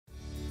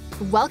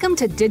Welcome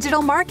to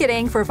Digital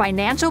Marketing for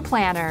Financial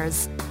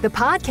Planners, the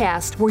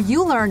podcast where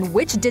you learn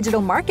which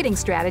digital marketing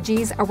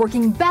strategies are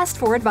working best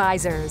for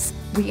advisors.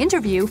 We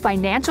interview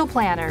financial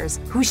planners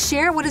who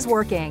share what is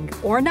working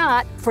or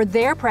not for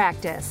their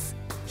practice.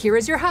 Here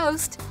is your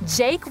host,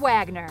 Jake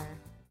Wagner.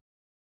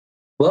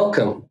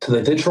 Welcome to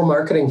the Digital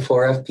Marketing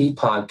for FP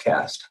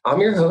podcast. I'm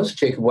your host,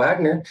 Jacob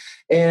Wagner,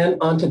 and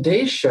on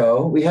today's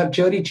show, we have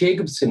Jody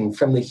Jacobson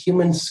from the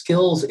Human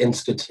Skills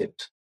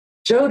Institute.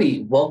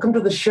 Jody, welcome to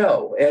the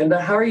show, and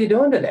how are you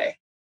doing today?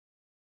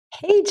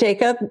 Hey,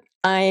 Jacob.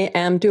 I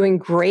am doing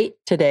great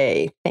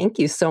today. Thank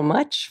you so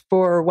much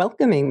for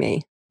welcoming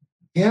me.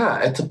 Yeah,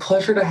 it's a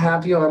pleasure to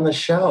have you on the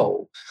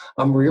show.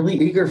 I'm really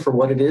eager for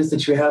what it is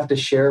that you have to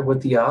share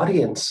with the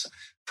audience.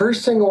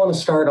 First thing I want to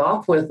start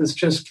off with is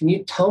just, can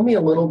you tell me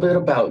a little bit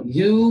about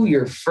you,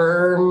 your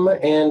firm,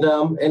 and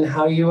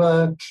how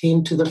you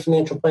came to the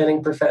financial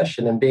planning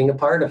profession and being a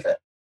part of it?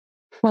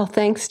 Well,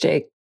 thanks,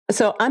 Jake.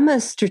 So I'm a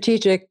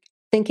strategic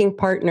thinking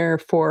partner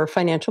for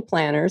financial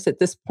planners. At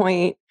this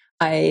point,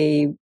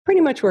 I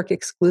pretty much work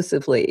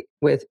exclusively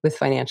with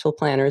financial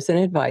planners and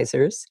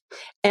advisors.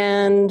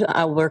 And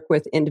I'll work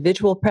with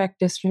individual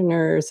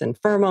practitioners and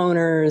firm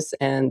owners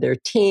and their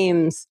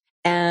teams.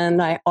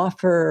 And I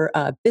offer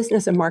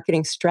business and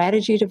marketing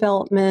strategy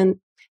development,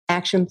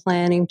 action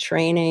planning,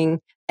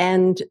 training,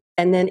 and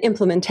then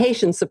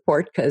implementation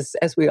support, because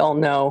as we all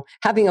know,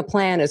 having a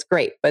plan is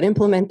great, but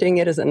implementing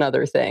it is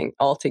another thing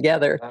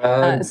altogether.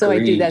 So I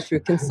do that through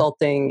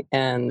consulting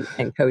and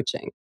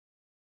coaching.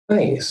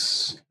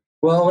 Nice.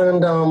 Well,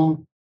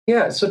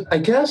 and so I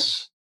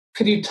guess,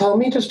 could you tell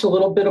me just a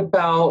little bit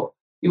about,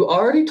 you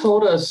already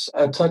told us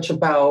a touch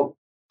about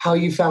how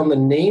you found the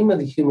name of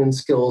the Human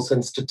Skills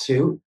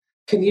Institute.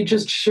 Can you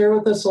just share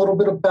with us a little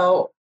bit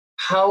about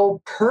how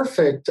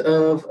perfect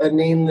of a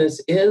name this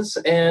is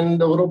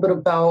and a little bit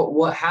about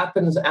what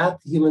happens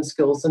at the Human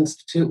Skills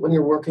Institute when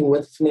you're working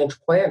with a financial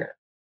planner?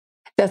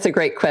 That's a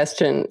great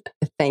question.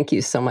 Thank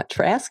you so much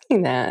for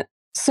asking that.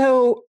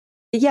 So,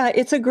 yeah,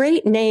 it's a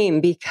great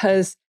name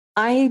because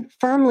I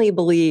firmly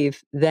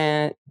believe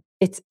that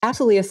it's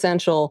absolutely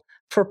essential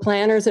for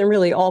planners and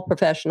really all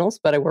professionals,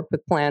 but I work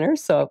with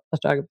planners, so I'll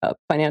talk about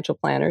financial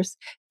planners,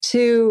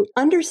 to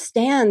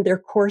understand their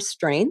core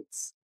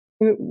strengths,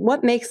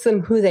 what makes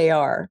them who they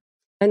are,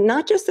 and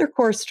not just their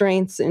core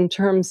strengths in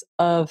terms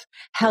of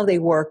how they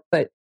work,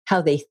 but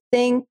how they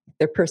think,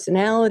 their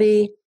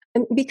personality.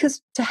 And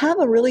because to have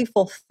a really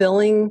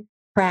fulfilling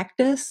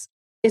practice,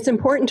 it's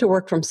important to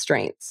work from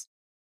strengths.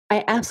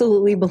 I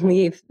absolutely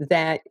believe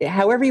that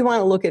however you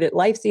want to look at it,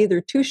 life's either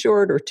too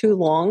short or too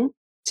long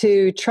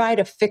to try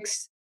to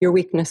fix your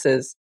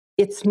weaknesses.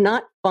 It's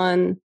not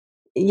fun.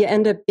 You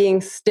end up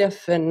being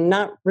stiff and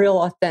not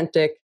real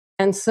authentic.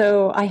 And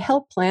so I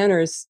help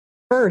planners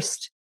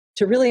first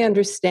to really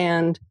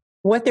understand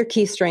what their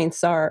key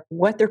strengths are,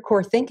 what their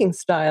core thinking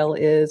style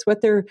is,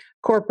 what their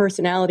core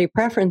personality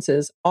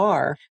preferences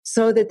are,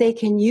 so that they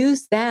can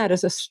use that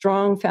as a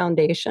strong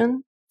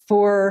foundation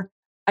for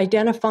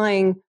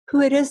identifying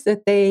who it is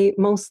that they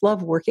most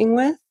love working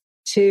with,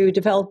 to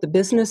develop the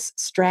business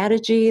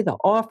strategy, the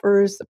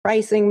offers, the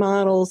pricing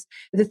models,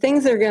 the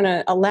things that are going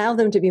to allow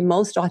them to be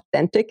most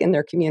authentic in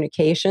their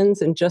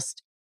communications and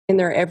just in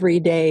their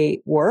everyday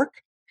work.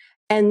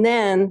 And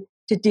then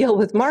to deal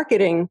with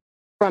marketing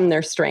from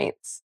their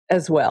strengths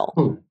as well.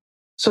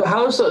 So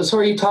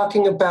are you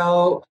talking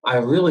about, I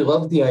really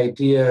love the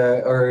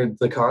idea or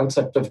the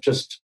concept of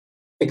just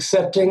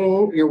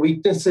accepting your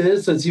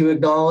weaknesses as you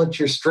acknowledge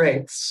your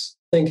strengths,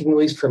 thinking, at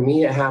least for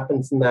me, it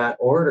happens in that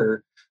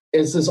order.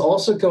 Is this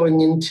also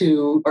going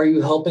into, are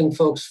you helping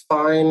folks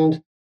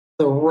find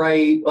the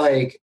right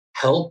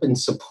help and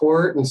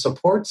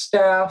support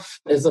staff?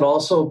 Is it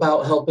also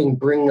about helping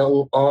bring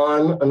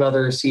on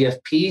another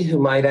CFP who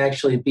might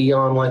actually be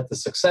on the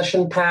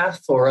succession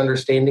path, or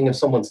understanding if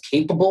someone's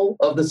capable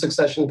of the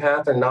succession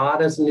path or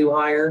not as a new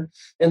hire?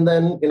 And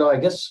then, I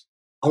guess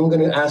I'm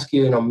going to ask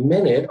you in a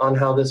minute on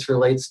how this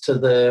relates to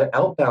the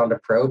outbound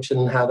approach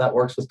and how that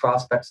works with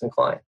prospects and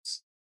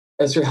clients.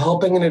 As you're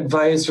helping an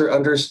advisor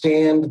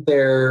understand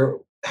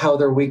how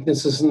their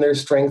weaknesses and their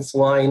strengths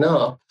line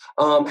up,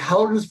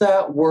 how does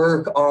that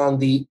work on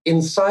the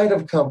inside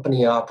of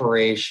company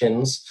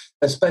operations,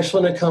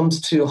 especially when it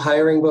comes to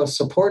hiring both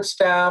support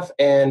staff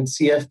and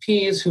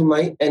CFPs who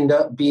might end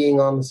up being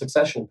on the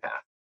succession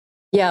path?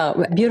 Yeah,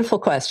 beautiful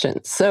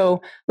question.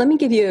 So let me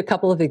give you a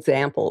couple of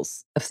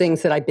examples of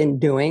things that I've been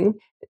doing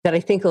that I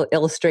think will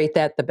illustrate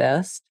that the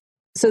best.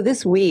 So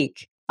this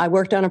week, I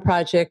worked on a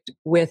project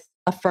with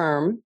a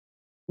firm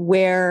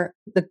where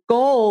the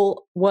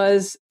goal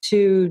was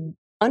to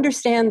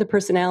understand the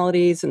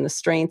personalities and the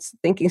strengths,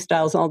 thinking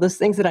styles, and all those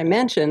things that I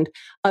mentioned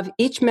of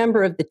each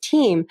member of the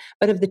team,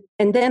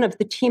 and then of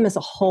the team as a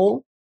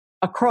whole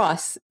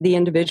across the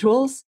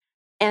individuals.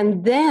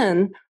 And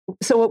then,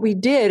 so what we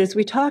did is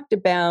we talked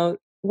about,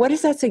 what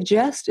does that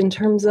suggest in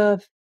terms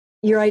of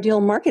your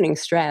ideal marketing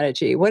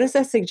strategy? What does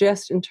that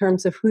suggest in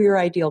terms of who your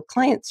ideal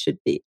clients should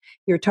be,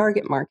 your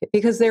target market?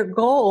 Because their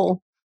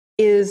goal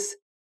is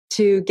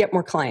to get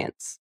more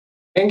clients.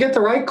 And get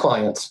the right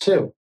clients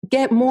too.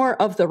 get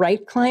more of the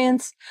right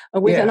clients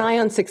with an eye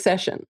on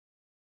succession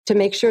to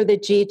make sure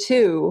that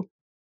G2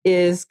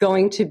 is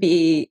going to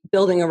be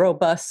building a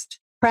robust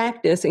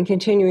practice and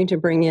continuing to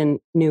bring in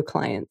new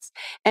clients.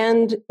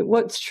 And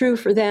what's true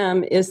for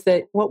them is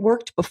that what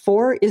worked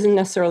before isn't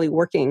necessarily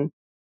working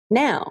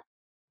now,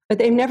 but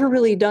they've never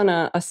really done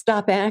a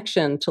stop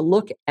action to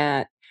look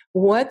at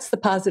what's the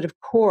positive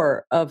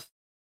core of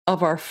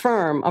our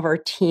firm, of our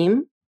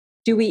team.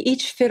 Do we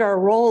each fit our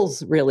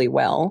roles really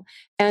well?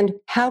 And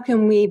how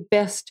can we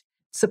best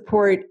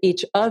support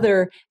each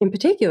other? In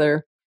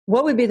particular,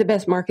 what would be the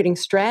best marketing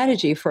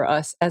strategy for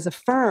us as a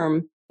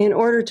firm in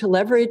order to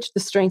leverage the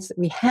strengths that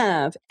we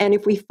have? And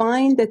if we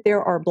find that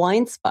there are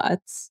blind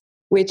spots,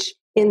 which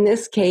in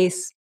this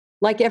case,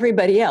 like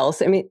everybody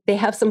else, I mean, they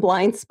have some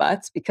blind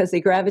spots because they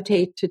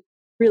gravitate to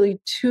really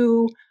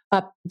two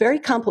very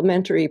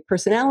complementary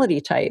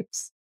personality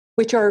types,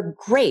 which are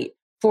great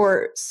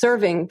for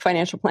serving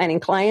financial planning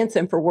clients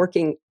and for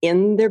working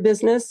in their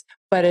business.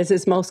 But as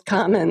is most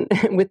common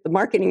with the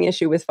marketing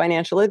issue with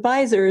financial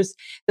advisors,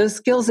 those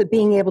skills of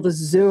being able to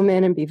zoom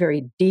in and be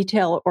very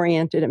detail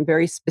oriented and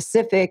very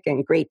specific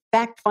and great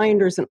fact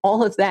finders and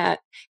all of that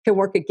can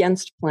work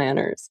against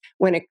planners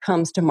when it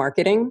comes to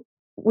marketing,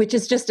 which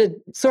is just a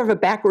sort of a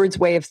backwards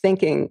way of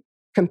thinking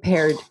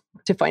compared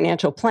to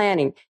financial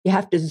planning. You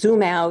have to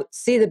zoom out,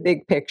 see the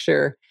big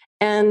picture.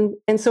 And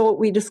so what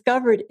we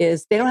discovered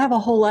is they don't have a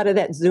whole lot of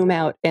that zoom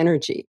out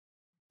energy.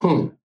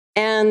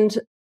 And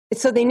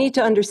so they need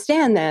to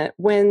understand that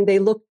when they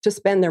look to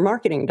spend their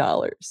marketing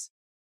dollars.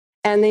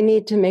 And they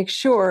need to make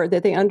sure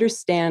that they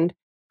understand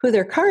who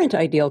their current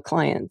ideal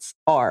clients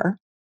are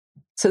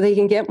so they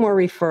can get more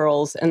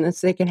referrals and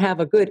so they can have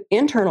a good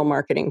internal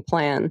marketing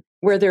plan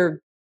where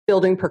they're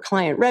building per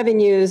client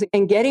revenues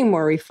and getting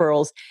more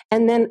referrals,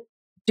 and then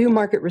do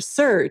market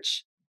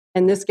research.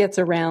 And this gets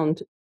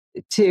around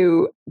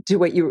to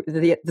what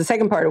the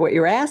second part of what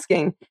you're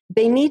asking.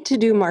 They need to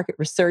do market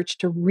research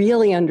to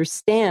really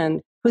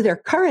understand who their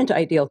current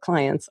ideal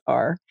clients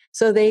are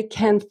so they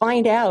can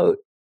find out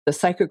the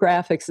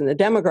psychographics and the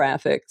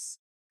demographics.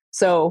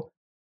 So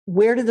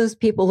where do those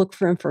people look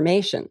for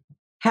information?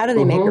 How do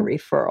they make a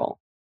referral?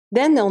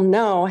 Then they'll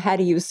know how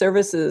to use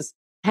services,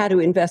 how to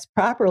invest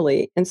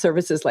properly in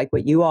services like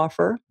what you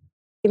offer.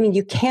 I mean,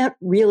 you can't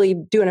really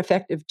do an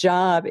effective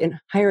job in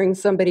hiring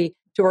somebody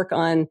to work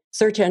on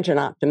search engine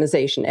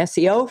optimization,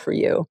 SEO for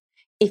you,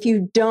 if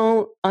you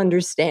don't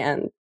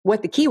understand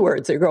what the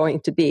keywords are going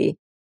to be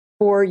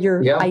for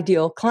your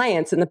ideal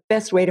clients. And the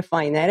best way to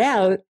find that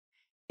out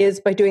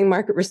is by doing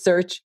market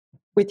research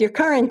with your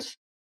current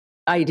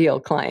ideal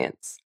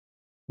clients.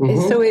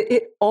 And so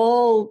it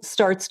all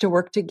starts to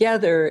work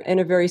together in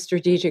a very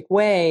strategic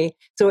way.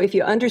 So if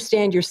you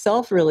understand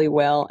yourself really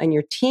well and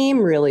your team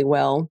really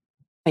well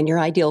and your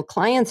ideal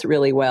clients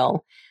really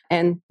well,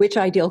 and which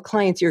ideal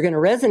clients you're going to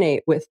resonate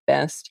with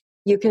best,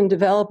 you can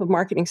develop a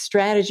marketing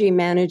strategy,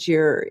 manage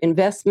your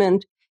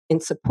investment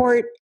in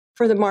support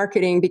for the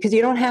marketing, because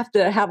you don't have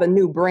to have a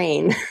new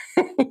brain.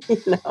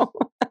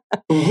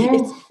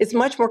 It's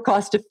much more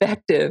cost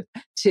effective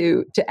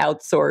to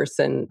outsource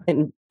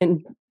and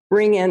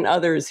bring in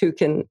others who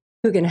can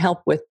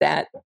help with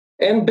that.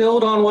 And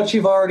build on what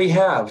you've already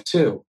have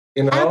too.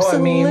 You know, Absolutely.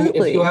 I mean,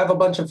 if you have a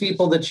bunch of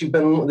people that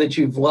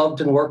you've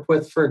loved and worked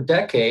with for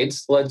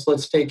decades,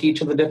 let's take each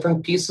of the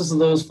different pieces of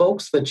those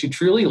folks that you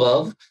truly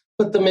love,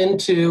 put them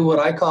into what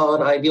I call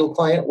an ideal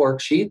client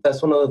worksheet.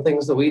 That's one of the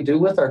things that we do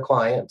with our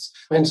clients.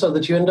 And so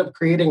that you end up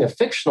creating a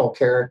fictional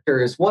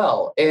character as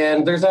well.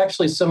 And there's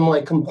actually some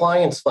like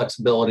compliance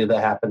flexibility that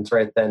happens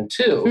right then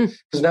too,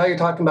 because now you're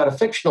talking about a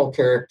fictional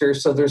character.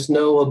 So there's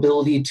no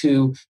ability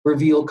to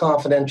reveal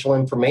confidential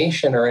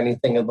information or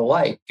anything of the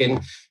like.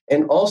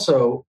 And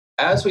also,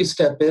 as we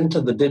step into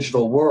the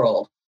digital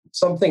world,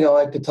 something I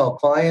like to tell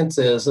clients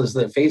is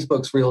that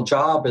Facebook's real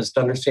job is to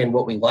understand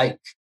what we like.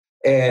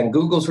 And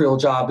Google's real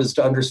job is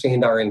to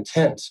understand our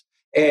intent.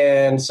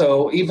 And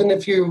so even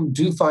if you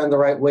do find the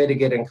right way to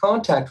get in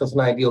contact with an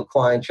ideal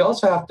client, you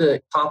also have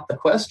to pop the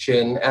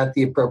question at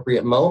the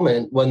appropriate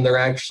moment when they're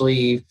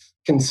actually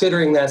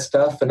considering that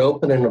stuff and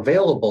open and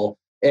available.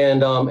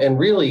 And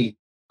really,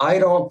 I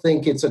don't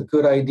think it's a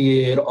good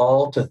idea at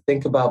all to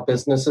think about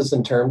businesses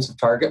in terms of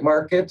target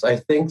markets. I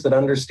think that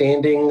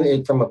understanding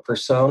it from a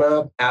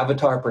persona,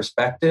 avatar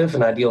perspective,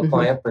 an ideal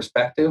client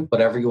perspective,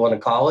 whatever you want to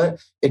call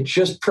it, it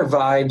just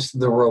provides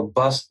the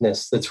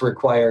robustness that's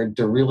required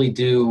to really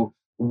do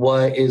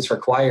what is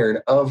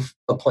required of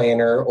a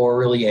planner or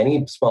really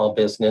any small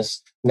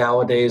business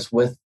nowadays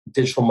with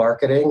digital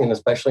marketing, and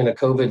especially in a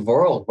COVID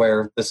world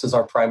where this is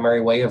our primary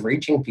way of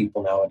reaching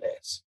people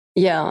nowadays.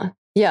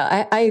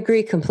 Yeah, I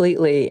agree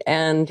completely.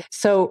 And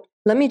so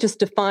let me just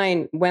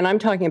define when I'm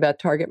talking about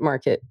target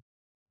market.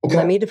 Okay.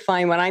 Let me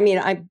define what I mean.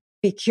 I'd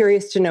be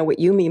curious to know what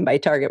you mean by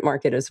target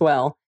market as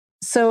well.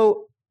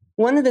 So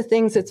one of the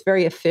things that's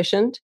very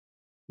efficient,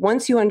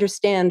 once you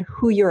understand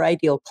who your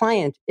ideal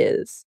client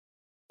is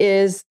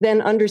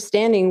then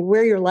understanding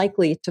where you're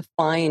likely to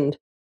find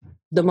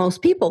the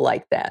most people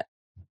like that.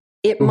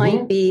 It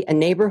might be a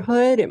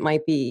neighborhood, it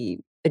might be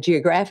a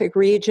geographic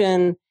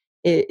region,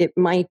 It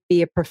might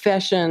be a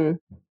profession.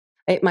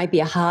 It might be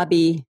a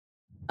hobby.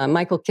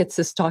 Michael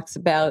Kitces talks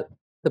about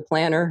the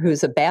planner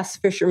who's a bass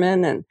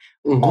fisherman, and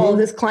all of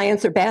his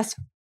clients are bass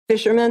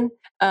fishermen.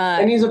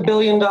 And he's $1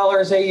 billion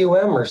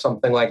AUM or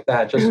something like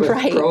that, just with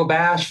pro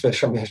bass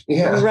fishermen.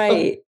 Yeah.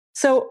 Right.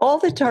 So all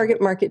the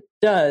target market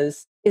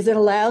does is it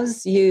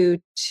allows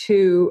you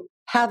to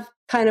have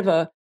kind of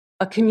a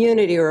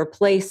community or a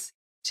place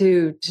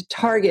to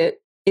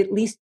target, at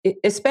least,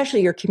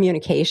 especially your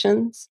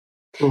communications.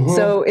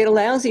 So it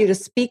allows you to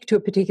speak to a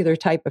particular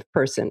type of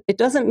person. It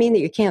doesn't mean that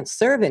you can't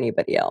serve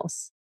anybody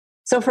else.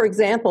 So for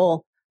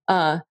example,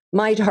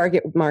 my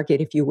target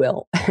market, if you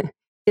will,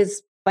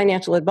 is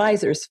financial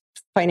advisors,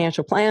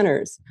 financial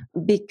planners,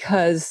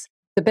 because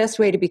the best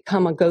way to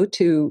become a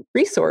go-to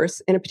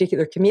resource in a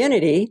particular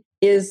community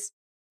is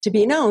to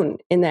be known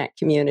in that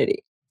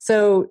community.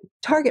 So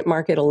target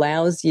market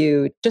allows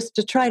you just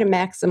to try to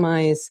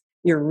maximize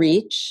your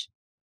reach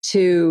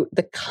to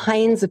the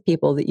kinds of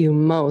people that you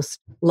most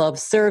love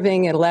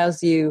serving. It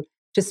allows you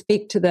to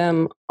speak to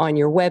them on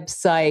your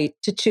website,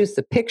 to choose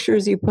the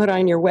pictures you put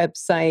on your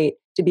website,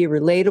 to be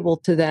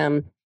relatable to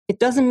them. It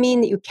doesn't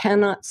mean that you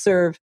cannot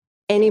serve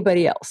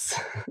anybody else.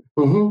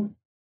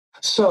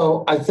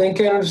 So I think,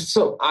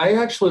 so I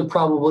actually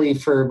probably,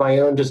 for my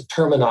own just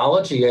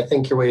terminology, I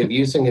think your way of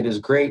using it is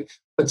great.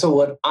 But so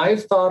what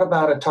I've thought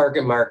about a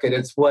target market,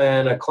 it's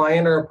when a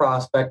client or a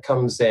prospect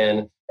comes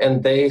in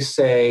and they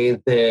say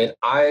that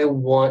I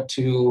want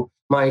to,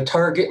 my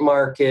target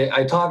market,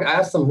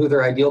 ask them who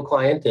their ideal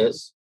client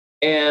is.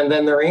 And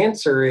then their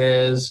answer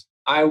is,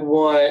 I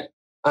want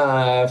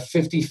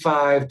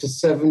 55 to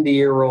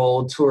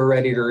 70-year-olds who are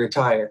ready to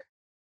retire.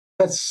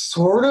 That's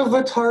sort of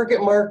a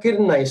target market,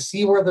 and I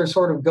see where they're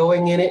sort of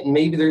going in it, and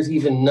maybe there's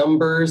even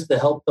numbers to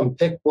help them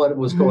pick what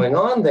was going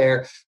on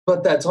there,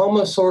 but that's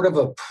almost sort of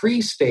a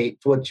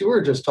pre-state to what you were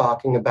just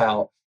talking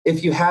about.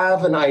 If you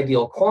have an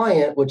ideal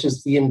client, which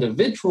is the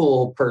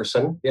individual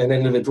person,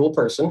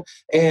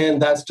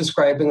 and that's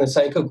describing the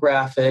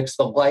psychographics,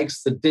 the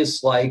likes, the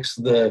dislikes,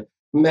 the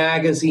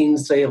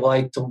magazines they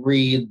like to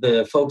read,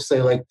 the folks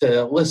they like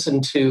to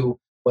listen to,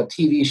 what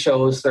TV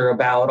shows they're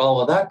about, all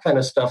of that kind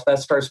of stuff, that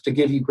starts to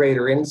give you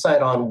greater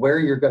insight on where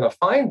you're going to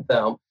find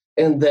them.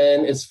 And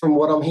then it's from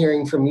what I'm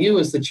hearing from you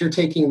is that you're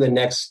taking the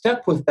next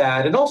step with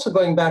that. And also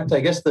going back to, I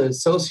guess, the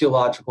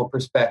sociological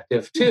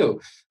perspective too,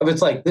 of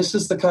it's like, this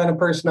is the kind of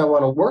person I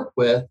want to work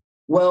with.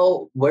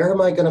 Well, where am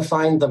I going to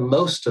find the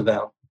most of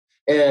them?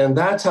 And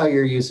that's how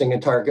you're using a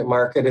target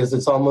market, is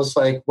it's almost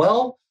like,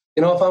 well,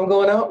 if I'm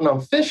going out and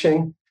I'm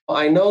fishing,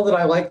 I know that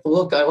I like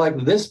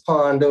this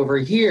pond over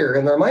here,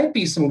 and there might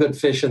be some good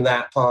fish in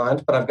that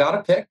pond, but I've got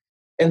to pick.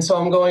 And so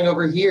I'm going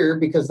over here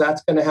because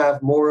that's going to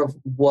have more of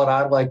what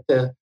I'd like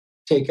to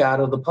take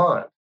out of the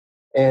pond.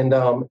 And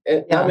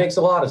that makes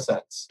a lot of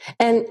sense.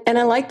 And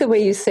I like the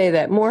way you say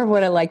that, more of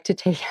what I like to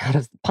take out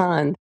of the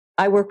pond.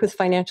 I work with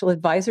financial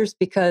advisors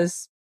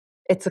because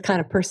it's the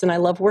kind of person I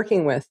love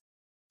working with.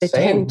 They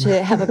tend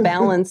to have a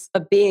balance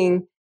of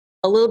being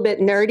a little bit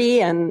nerdy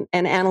and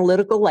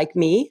analytical like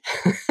me,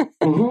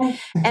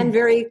 and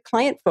very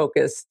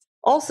client-focused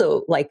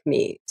also like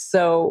me.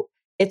 So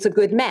it's a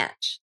good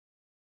match.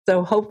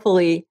 So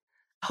hopefully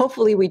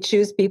we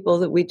choose people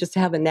that we just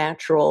have a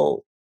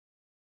natural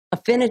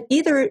affinity,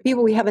 either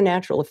people we have a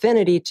natural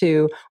affinity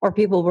to, or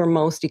people we're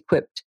most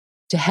equipped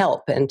to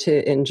help and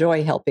to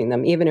enjoy helping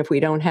them, even if we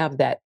don't have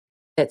that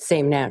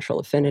same natural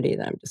affinity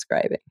that I'm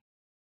describing.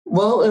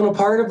 Well, and a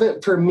part of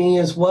it for me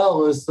as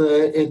well is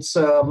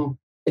that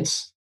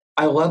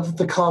I love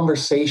the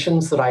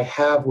conversations that I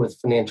have with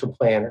financial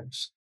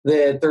planners.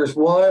 That there's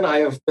one, I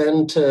have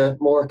been to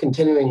more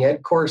continuing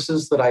ed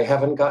courses that I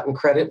haven't gotten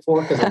credit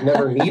for because I've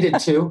never needed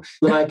to,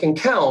 that I can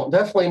count,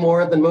 definitely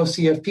more than most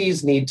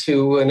CFPs need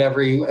to in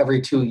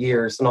every 2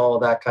 years and all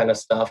of that kind of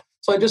stuff.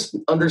 So I just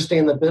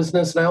understand the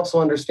business, and I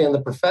also understand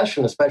the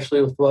profession,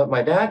 especially with what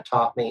my dad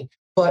taught me.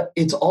 But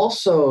it's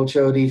also,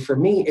 Jody, for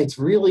me,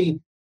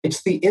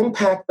 it's the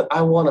impact that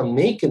I want to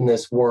make in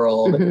this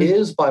world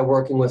is by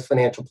working with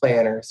financial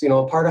planners.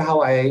 Part of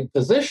how I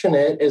position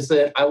it is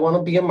that I want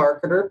to be a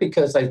marketer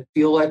because I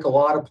feel like a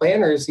lot of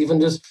planners,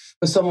 even just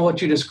with some of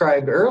what you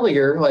described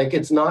earlier, like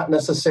it's not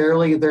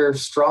necessarily their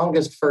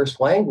strongest first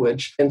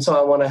language. And so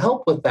I want to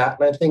help with that.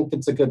 And I think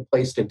it's a good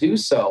place to do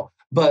so.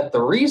 But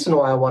the reason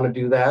why I want to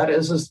do that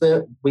is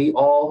that we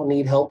all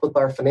need help with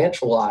our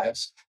financial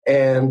lives.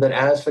 And that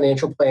as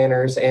financial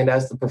planners and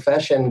as the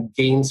profession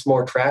gains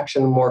more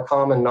traction, more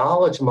common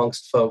knowledge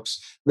amongst folks,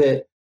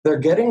 that they're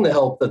getting the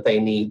help that they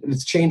need.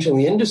 It's changing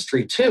the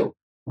industry too.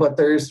 But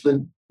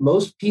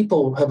most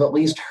people have at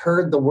least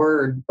heard the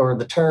word or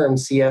the term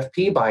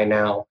CFP by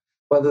now.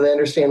 Whether they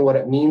understand what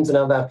it means and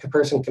how that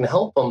person can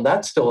help them,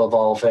 that's still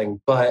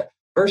evolving. But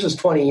versus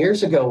 20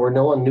 years ago where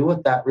no one knew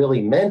what that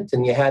really meant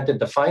and you had to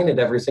define it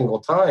every single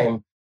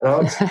time.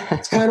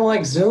 It's kind of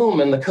like Zoom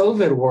in the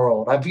COVID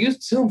world. I've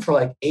used Zoom for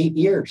like 8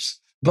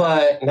 years.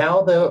 But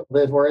now that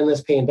we're in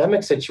this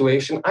pandemic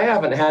situation, I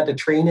haven't had to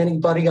train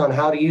anybody on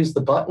how to use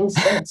the buttons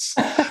since.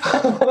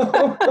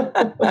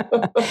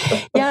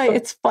 Yeah,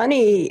 it's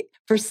funny.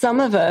 For some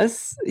of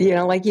us,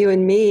 like you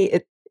and me,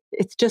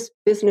 it's just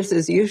business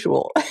as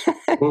usual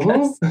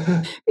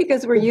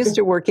because we're used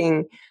to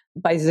working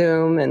by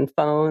Zoom and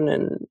phone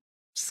and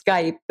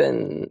Skype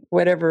and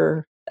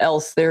whatever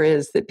else there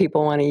is that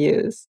people want to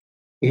use.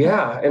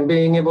 Yeah, and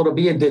being able to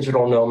be a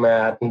digital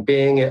nomad and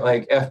being at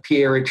like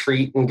FPA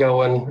retreat and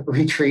go and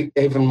retreat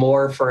even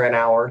more for an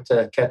hour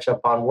to catch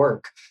up on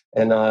work.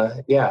 And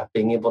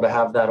being able to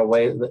have that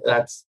away,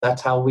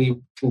 that's how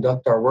we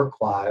conduct our work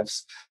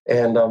lives.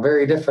 And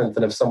very different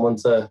than if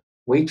someone's a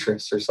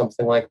waitress or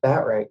something like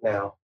that right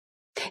now.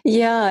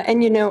 Yeah,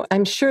 and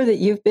I'm sure that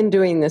you've been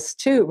doing this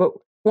too, but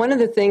one of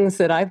the things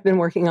that I've been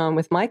working on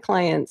with my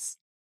clients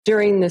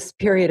during this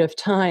period of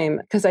time,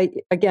 because I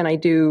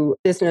do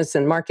business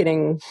and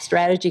marketing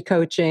strategy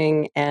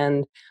coaching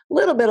and a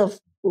little bit of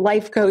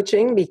life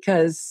coaching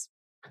because,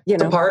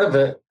 it's a part of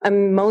it.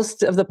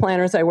 Most of the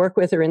planners I work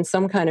with are in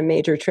some kind of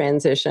major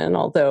transition.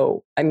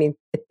 Although, at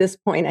this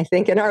point, I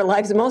think in our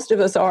lives, most of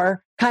us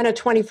are kind of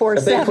 24/7.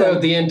 I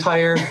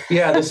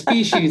think the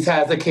species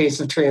has a case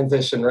of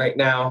transition right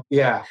now.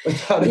 Yeah,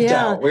 without a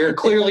doubt. We're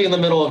clearly in the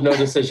middle of no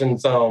decision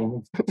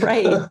zone.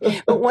 Right.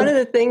 But one of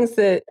the things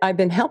that I've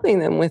been helping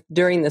them with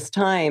during this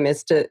time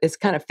is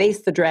kind of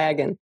face the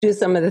dragon, do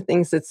some of the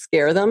things that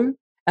scare them.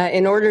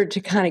 In order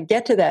to kind of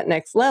get to that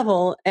next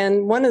level.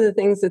 And one of the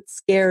things that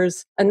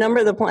scares a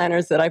number of the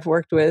planners that I've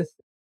worked with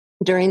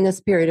during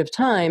this period of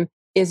time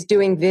is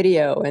doing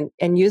video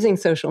and using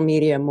social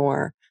media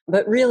more,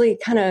 but really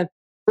kind of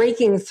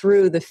breaking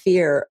through the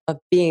fear of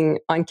being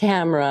on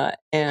camera.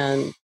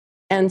 And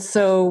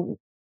so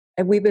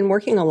we've been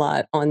working a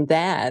lot on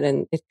that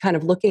and it's kind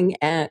of looking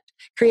at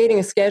creating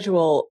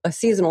a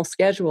seasonal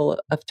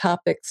schedule of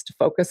topics to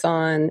focus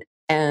on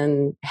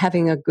and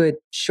having a good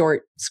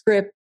short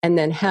script. And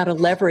then how to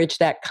leverage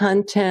that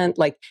content,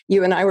 like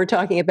you and I were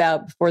talking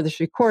about before this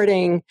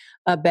recording,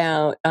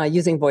 about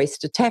using voice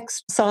to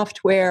text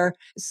software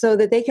so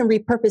that they can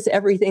repurpose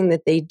everything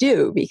that they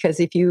do. Because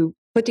if you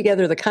put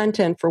together the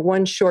content for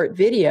one short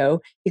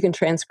video, you can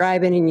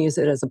transcribe it and use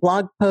it as a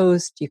blog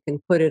post. You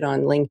can put it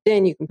on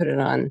LinkedIn. You can put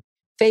it on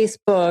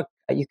Facebook.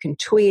 You can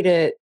tweet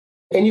it.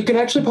 And you can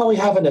actually probably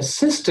have an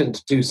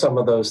assistant do some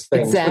of those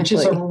things, which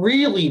is a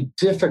really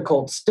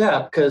difficult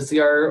step because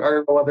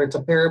whether it's a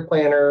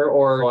paraplanner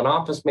or an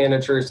office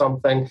manager or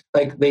something,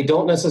 like they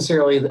don't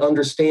necessarily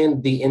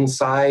understand the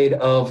inside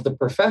of the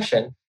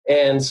profession.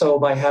 And so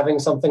by having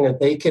something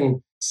that they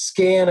can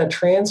scan a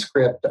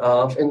transcript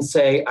of and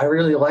say, I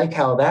really like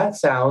how that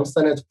sounds,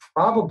 then it's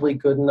probably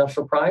good enough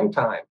for prime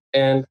time.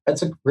 And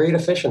that's a great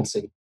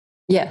efficiency.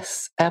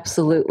 Yes,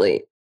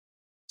 absolutely.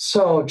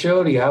 So,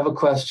 Jody, I have a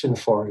question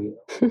for you.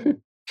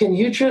 Can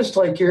you just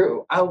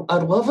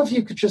I'd love if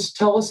you could just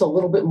tell us a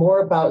little bit more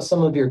about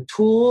some of your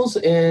tools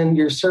and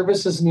your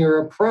services and your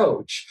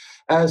approach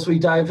as we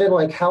dive in.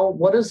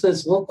 What does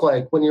this look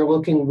like when you're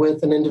looking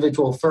with an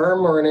individual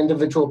firm or an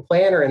individual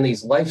planner and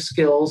these life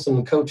skills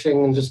and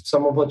coaching and just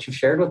some of what you've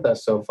shared with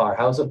us so far?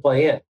 How's it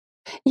play in?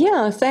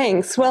 Yeah,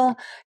 thanks. Well,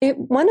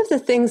 one of the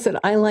things that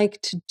I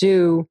like to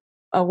do,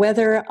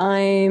 whether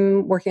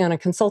I'm working on a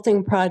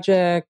consulting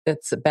project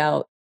that's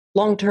about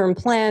long-term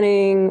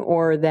planning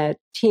or that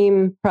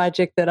team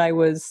project that I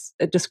was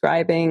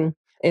describing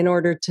in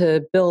order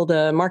to build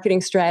a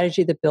marketing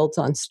strategy that builds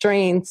on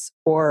strengths,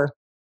 or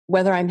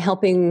whether I'm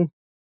helping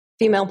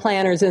female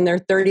planners in their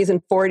 30s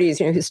and 40s,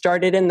 who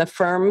started in the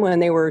firm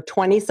when they were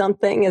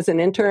 20-something as an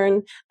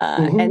intern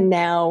and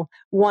now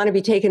want to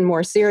be taken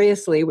more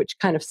seriously, which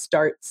kind of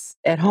starts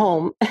at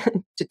home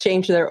to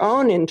change their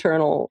own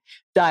internal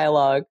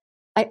dialogue.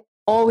 I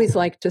always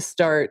like to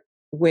start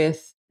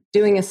with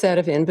doing a set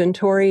of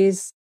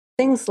inventories,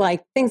 things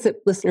that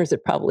listeners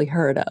have probably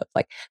heard of,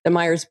 like the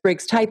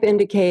Myers-Briggs Type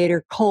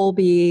Indicator,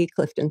 Colby,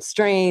 Clifton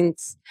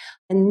Strengths.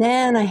 And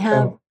then I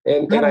have...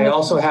 And I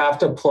also have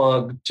to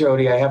plug,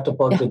 Jody,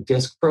 the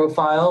DISC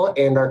profile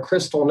and our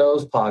Crystal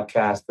Knows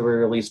podcast that we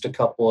released a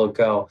couple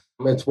ago.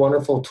 It's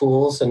wonderful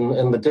tools,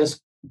 and the DISC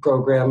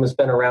program has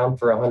been around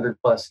for 100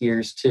 plus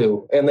years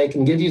too. And they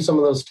can give you some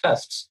of those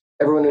tests.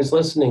 Everyone who's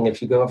listening, if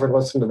you go over and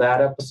listen to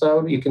that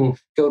episode, you can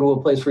go to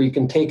a place where you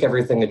can take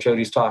everything that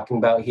Jody's talking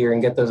about here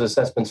and get those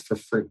assessments for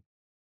free.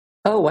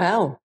 Oh,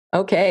 wow.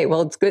 Okay.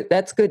 Well, it's good.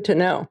 That's good to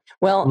know.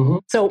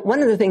 Well, so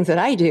one of the things that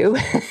I do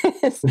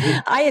is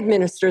I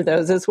administer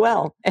those as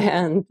well,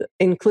 and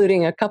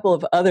including a couple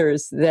of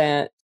others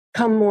that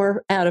come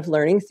more out of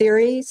learning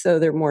theory. So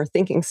they're more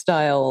thinking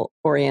style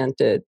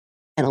oriented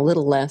and a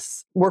little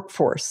less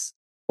workforce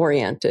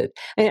oriented.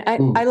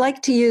 And I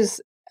like to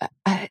use...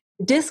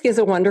 DISC is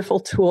a wonderful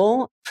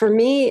tool. For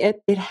me,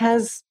 it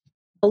has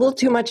a little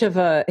too much of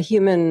a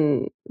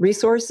human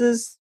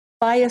resources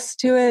bias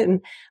to it.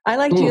 And I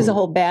like to use a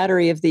whole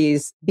battery of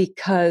these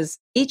because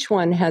each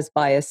one has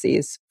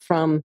biases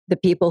from the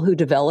people who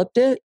developed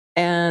it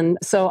And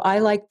so I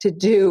like to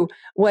do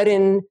what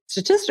in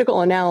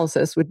statistical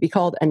analysis would be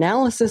called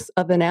analysis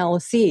of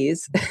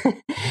analyses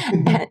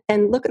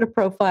and look at a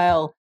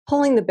profile,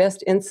 pulling the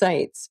best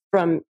insights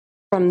from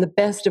the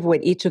best of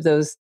what each of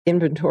those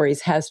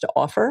inventories has to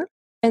offer.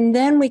 And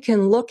then we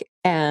can look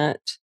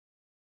at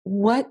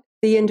what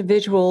the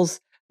individual's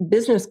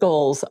business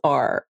goals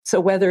are. So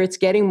whether it's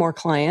getting more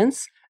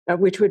clients,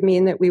 which would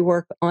mean that we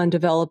work on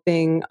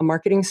developing a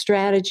marketing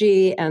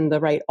strategy and the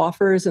right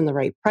offers and the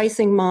right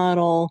pricing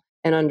model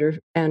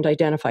and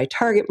identify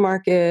target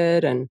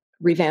market and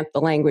revamp the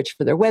language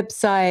for their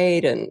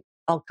website. And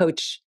I'll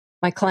coach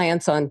my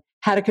clients on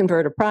how to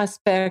convert a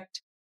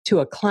prospect to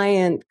a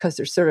client, because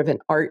there's sort of an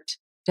art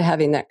to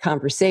having that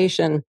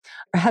conversation,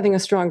 or having a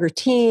stronger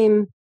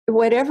team,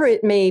 whatever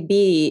it may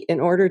be, in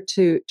order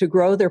to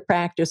grow their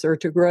practice or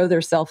to grow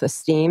their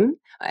self-esteem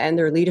and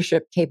their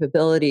leadership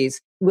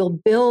capabilities. Will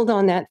build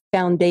on that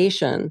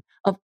foundation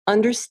of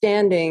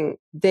understanding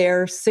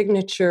their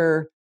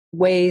signature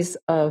ways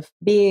of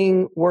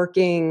being,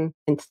 working,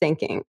 and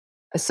thinking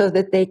so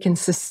that they can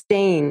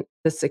sustain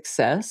the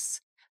success.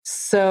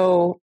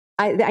 So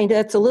I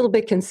that's a little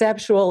bit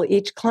conceptual.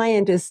 Each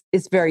client is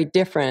very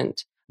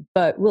different,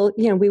 but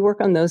we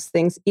work on those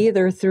things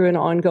either through an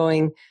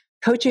ongoing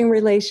coaching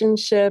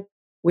relationship,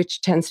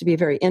 which tends to be a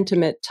very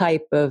intimate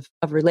type of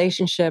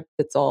relationship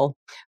that's all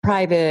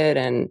private,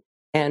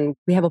 and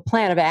we have a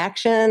plan of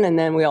action, and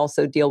then we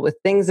also deal with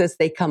things as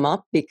they come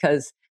up,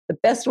 because the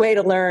best way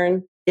to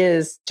learn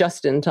is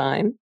just in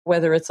time,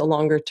 whether it's a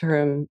longer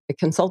term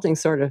consulting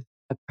sort of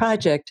a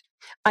project.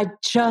 I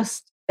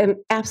just am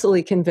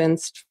absolutely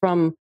convinced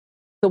from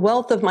the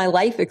wealth of my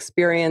life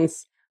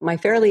experience, my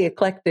fairly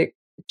eclectic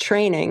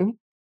training,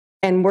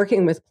 and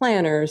working with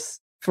planners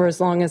for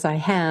as long as I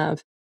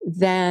have,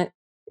 that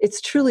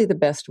it's truly the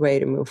best way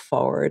to move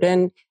forward.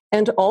 And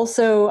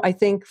also, I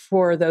think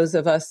for those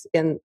of us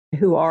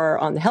who are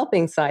on the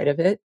helping side of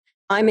it,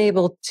 I'm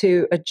able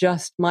to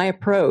adjust my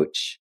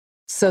approach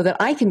so that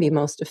I can be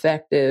most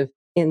effective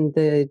in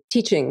the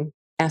teaching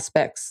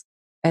aspects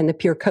and the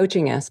peer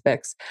coaching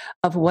aspects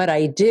of what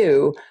I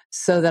do,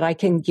 so that I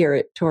can gear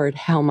it toward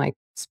how my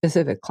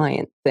specific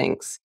client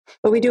thinks.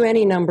 But we do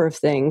any number of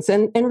things.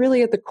 And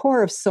really at the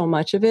core of so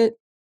much of it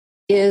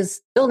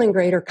is building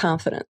greater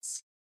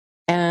confidence.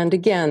 And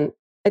again,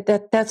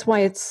 that's why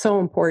it's so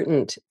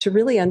important to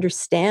really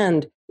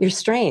understand your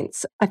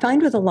strengths. I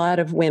find with a lot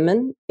of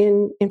women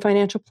in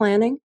financial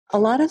planning, a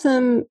lot of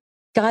them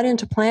got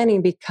into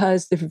planning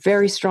because they're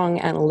very strong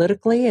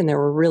analytically and they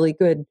were really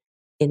good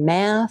in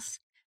math.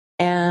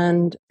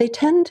 And they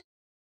tend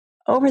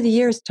over the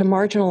years to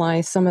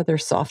marginalize some of their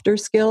softer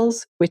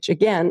skills, which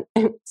again,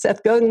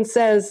 Seth Godin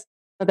says,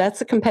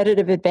 that's a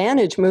competitive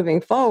advantage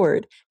moving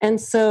forward. And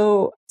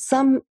so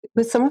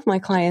with some of my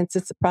clients,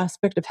 it's the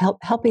prospect of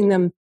helping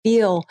them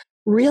feel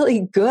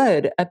really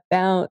good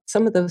about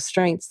some of those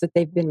strengths that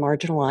they've been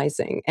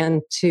marginalizing,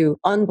 and to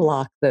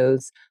unblock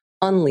those,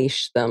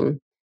 unleash them,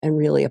 and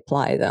really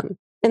apply them.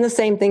 And the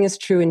same thing is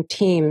true in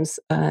teams.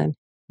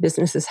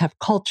 Businesses have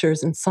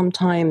cultures, and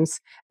sometimes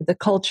the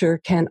culture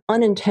can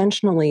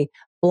unintentionally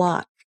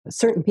block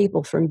certain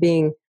people from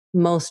being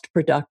most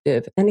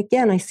productive. And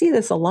again, I see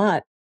this a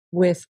lot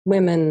with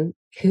women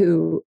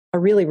who are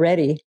really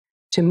ready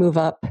to move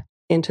up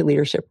into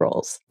leadership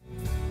roles.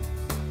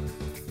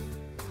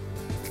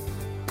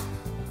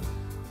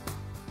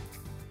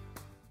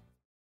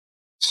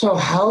 So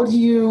how do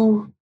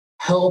you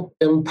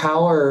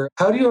empower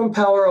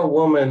a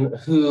woman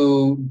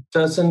who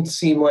doesn't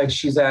seem like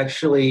she's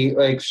actually,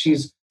 like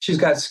she's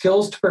got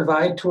skills to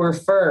provide to her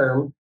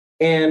firm,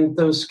 and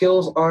those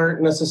skills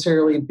aren't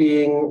necessarily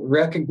being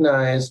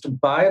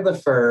recognized by the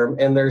firm,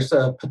 and there's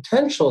a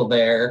potential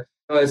there?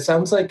 It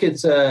sounds like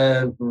it's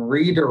a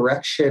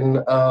redirection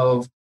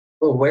of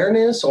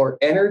awareness or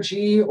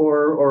energy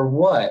or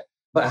what?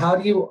 But how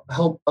do you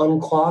help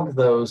unclog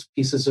those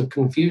pieces of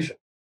confusion?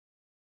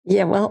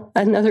 Yeah, well,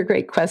 another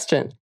great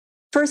question.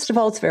 First of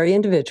all, it's very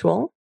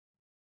individual.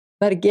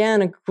 But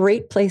again, a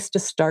great place to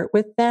start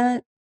with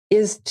that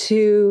is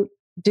to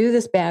do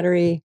this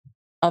battery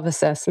of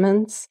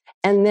assessments.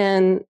 And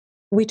then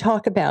we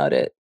talk about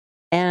it.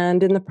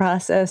 And in the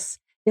process,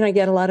 I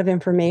get a lot of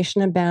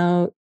information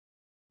about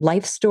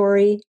life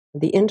story,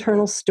 the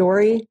internal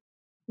story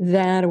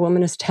that a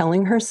woman is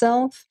telling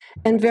herself.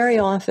 And very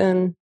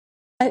often,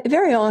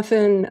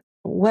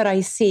 what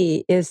I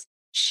see is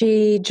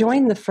she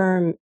joined the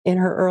firm in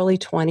her early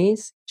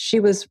 20s. She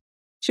was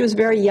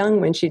very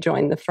young when she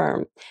joined the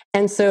firm.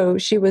 And so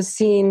she was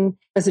seen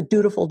as a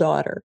dutiful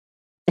daughter.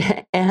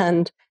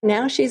 And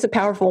now she's a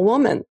powerful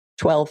woman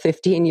 12,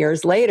 15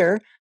 years later,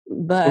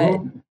 but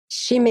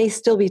she may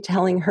still be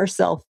telling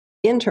herself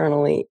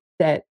internally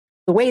that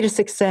the way to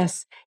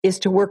success is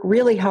to work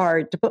really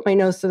hard, to put my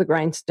nose to the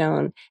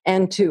grindstone,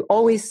 and to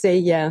always say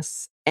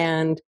yes,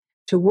 and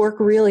to work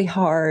really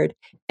hard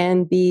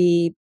and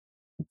be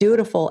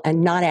dutiful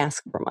and not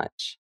ask for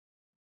much.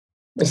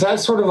 Is that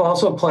sort of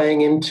also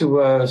playing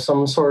into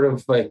some sort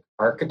of like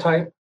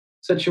archetype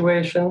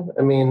situation?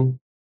 I mean,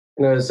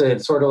 is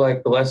it sort of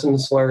like the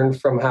lessons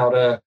learned from how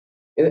to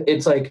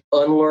It's like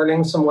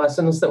unlearning some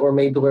lessons that were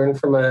maybe learned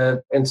from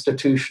a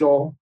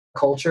institutional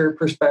culture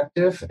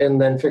perspective,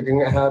 and then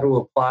figuring out how to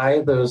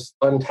apply those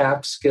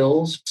untapped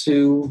skills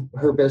to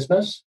her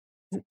business.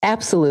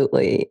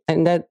 Absolutely.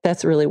 And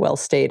that's really well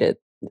stated.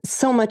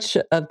 So much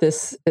of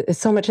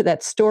that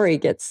story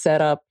gets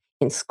set up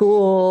in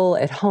school,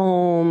 at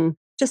home,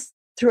 just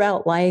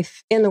throughout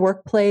life, in the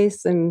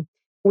workplace. And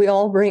we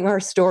all bring our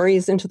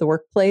stories into the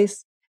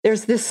workplace.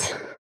 There's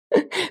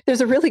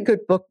a really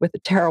good book with a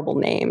terrible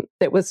name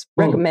that was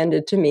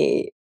recommended to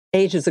me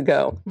ages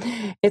ago.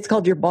 It's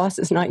called Your Boss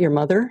Is Not Your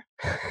Mother.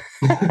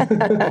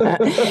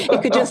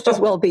 It could just as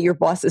well be Your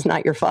Boss Is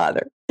Not Your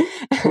Father.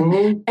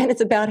 And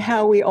it's about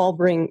how we all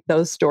bring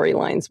those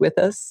storylines with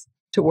us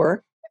to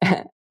work.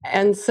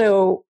 And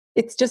so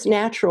it's just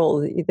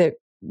natural that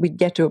we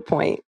get to a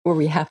point where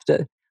we have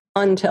to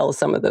untell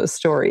some of those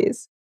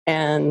stories.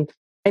 And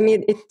I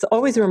mean, it's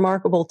always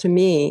remarkable to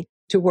me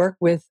to work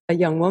with a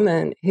young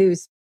woman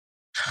who's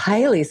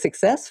highly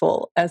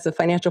successful as a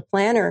financial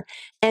planner,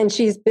 and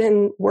she's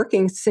been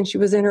working since she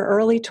was in her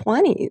early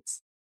 20s.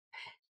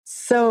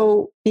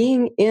 So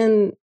being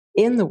in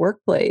the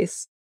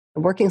workplace,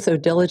 working so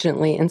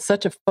diligently in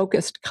such a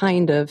focused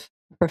kind of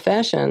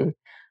profession,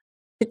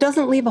 it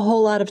doesn't leave a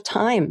whole lot of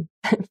time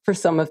for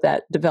some of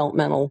that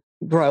developmental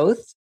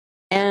growth.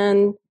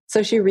 And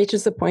so she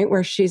reaches the point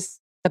where she's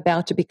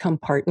about to become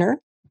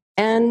partner,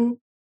 and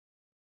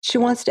she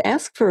wants to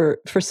ask for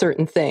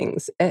certain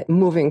things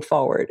moving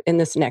forward in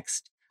this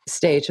next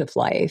stage of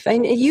life.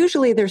 And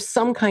usually there's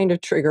some kind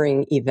of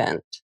triggering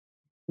event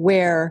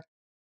where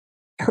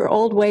her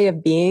old way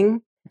of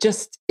being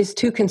just is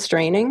too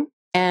constraining,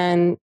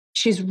 and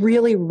she's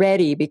really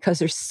ready because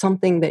there's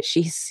something that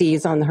she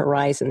sees on the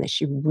horizon that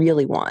she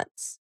really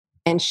wants.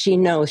 And she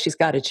knows she's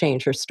got to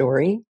change her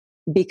story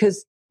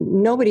because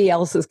nobody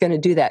else is going to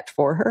do that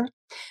for her.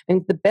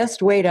 And the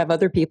best way to have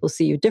other people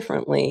see you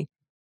differently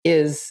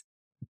is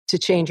to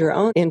change your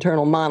own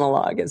internal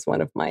monologue, as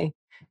one of my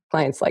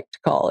clients like to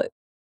call it.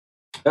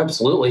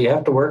 Absolutely. You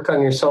have to work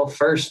on yourself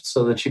first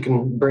so that you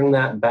can bring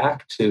that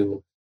back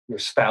to your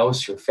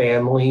spouse, your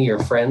family, your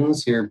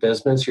friends, your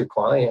business, your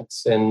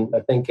clients. And I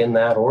think in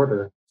that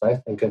order, I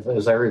think of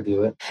as I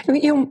review it. I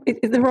mean,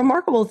 the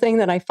remarkable thing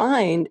that I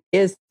find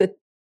is that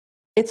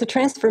it's a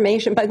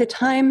transformation. By the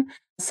time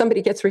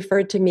somebody gets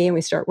referred to me and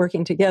we start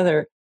working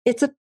together,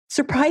 it's a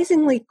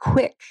surprisingly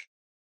quick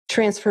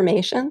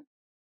transformation.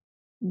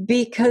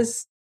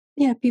 Because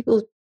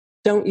people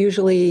don't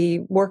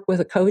usually work with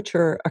a coach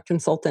or a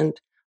consultant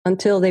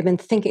until they've been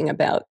thinking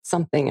about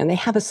something and they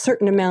have a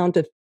certain amount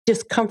of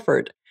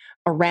discomfort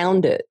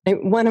around it.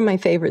 And one of my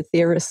favorite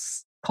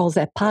theorists calls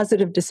that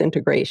positive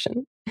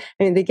disintegration. I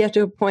mean, they get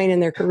to a point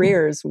in their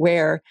careers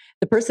where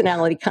the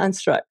personality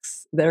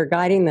constructs that are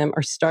guiding them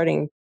are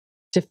starting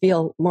to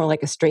feel more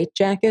like a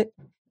straitjacket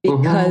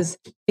because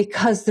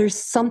there's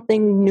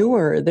something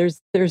newer.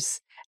 There's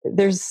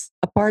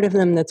a part of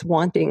them that's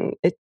wanting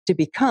it to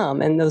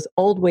become, and those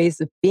old ways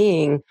of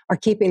being are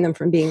keeping them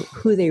from being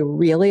who they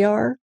really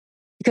are.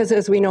 Because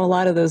as we know, a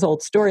lot of those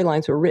old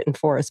storylines were written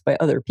for us by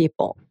other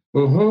people.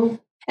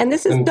 And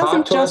this doesn't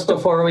talk to just us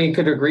before we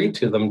could agree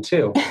to them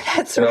too.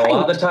 That's right. A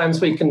lot of the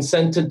times we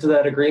consented to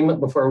that agreement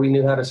before we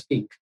knew how to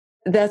speak.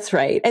 That's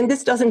right. And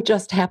this doesn't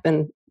just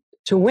happen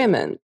to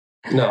women.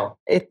 No.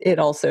 It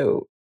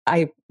also,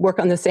 I work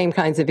on the same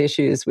kinds of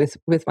issues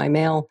with my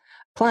male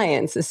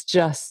clients. It's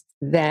just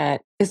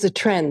that is a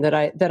trend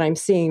that I'm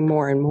seeing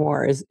more and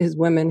more is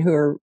women who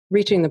are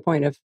reaching the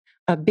point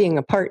of being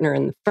a partner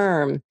in the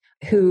firm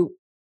who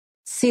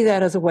see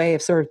that as a way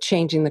of sort of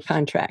changing the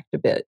contract a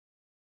bit.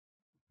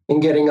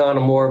 And getting on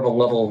a more of a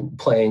level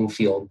playing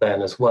field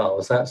then as well.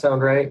 Does that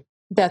sound right?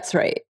 That's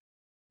right.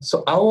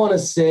 So I want to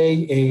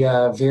say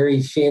a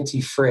very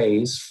fancy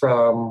phrase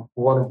from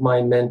one of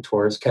my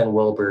mentors, Ken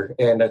Wilber,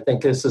 and I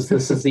think this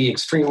is the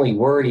extremely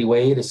wordy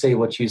way to say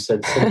what you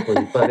said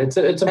simply, but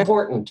it's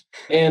important.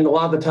 And a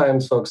lot of the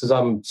times, folks, as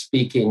I'm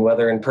speaking,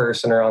 whether in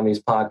person or on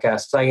these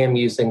podcasts, I am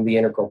using the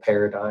integral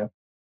paradigm.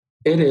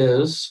 It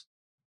is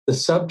the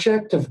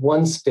subject of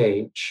one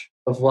stage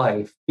of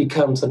life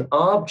becomes an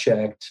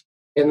object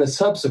in the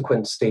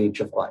subsequent stage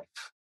of life.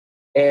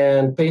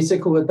 And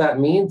basically what that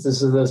means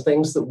is those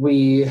things that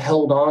we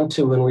held on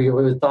to and we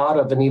really thought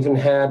of and even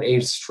had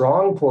a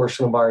strong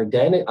portion of our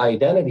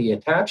identity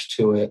attached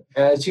to it.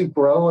 As you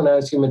grow and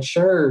as you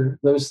mature,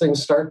 those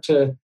things start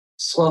to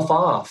slough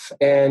off.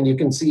 And you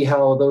can see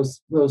how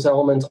those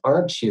elements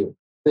aren't you.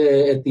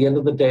 At the end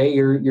of the day,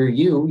 you're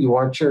you. You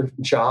aren't your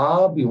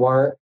job. You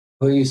aren't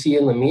who you see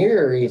in the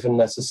mirror even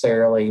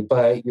necessarily,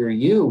 but you're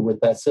you with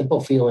that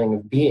simple feeling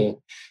of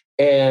being.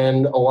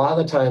 And a lot of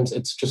the times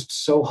it's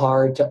just so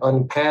hard to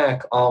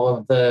unpack all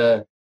of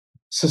the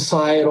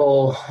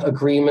societal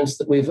agreements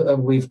that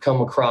we've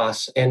come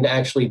across and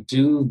actually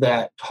do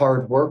that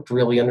hard work to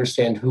really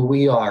understand who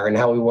we are and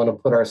how we want to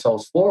put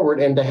ourselves forward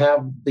and to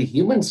have the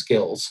human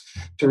skills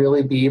to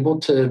really be able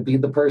to be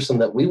the person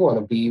that we want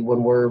to be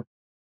when we're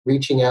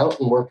reaching out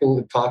and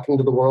working, talking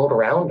to the world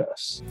around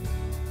us.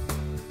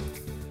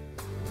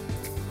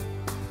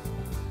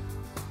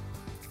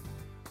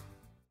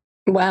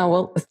 Wow.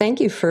 Well, thank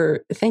you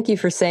for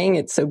saying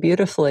it so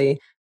beautifully.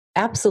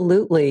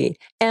 Absolutely.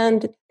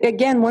 And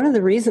again, one of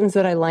the reasons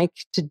that I like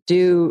to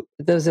do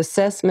those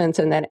assessments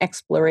and that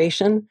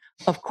exploration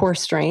of core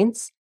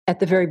strengths at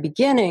the very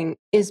beginning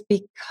is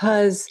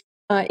because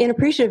in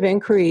appreciative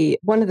inquiry,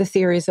 one of the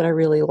theories that I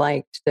really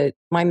liked that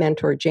my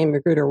mentor, Jane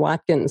Magruder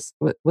Watkins,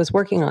 was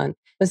working on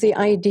was the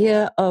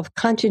idea of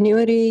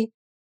continuity,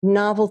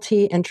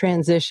 novelty, and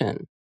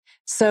transition.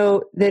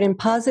 So that in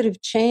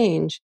positive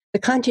change, the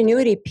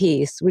continuity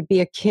piece would be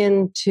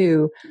akin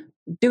to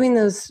doing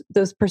those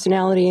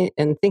personality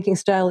and thinking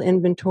style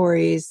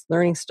inventories,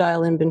 learning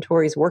style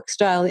inventories, work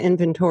style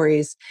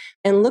inventories,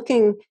 and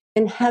looking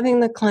and having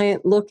the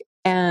client look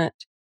at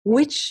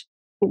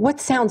what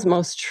sounds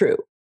most true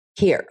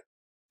here,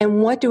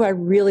 and what do I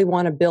really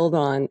want to build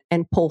on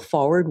and pull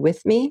forward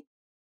with me.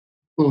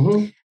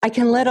 Mm-hmm. I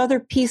can let other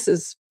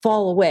pieces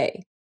fall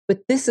away,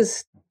 but this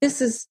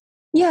is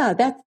yeah,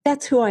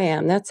 that's who I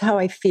am. That's how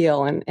I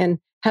feel, and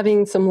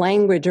having some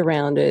language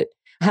around it,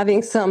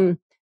 having some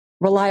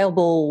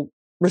reliable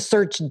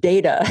research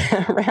data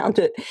around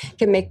it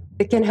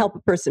can help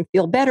a person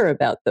feel better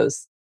about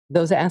those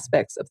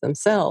aspects of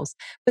themselves.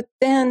 But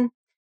then,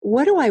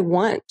 what do I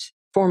want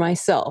for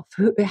myself?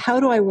 How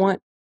do I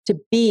want to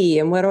be,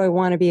 and what do I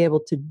want to be able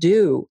to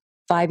do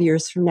 5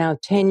 years from now,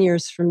 10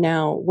 years from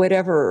now,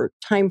 whatever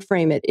time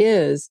frame it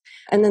is?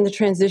 And then the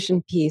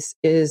transition piece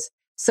is,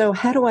 so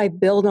how do I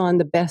build on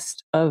the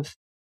best of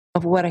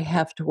what I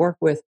have to work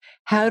with?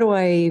 How do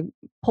I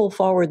pull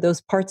forward those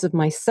parts of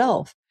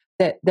myself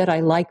that I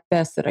like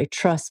best, that I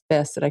trust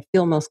best, that I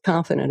feel most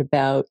confident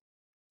about?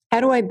 How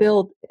do I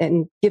build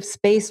and give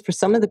space for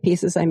some of the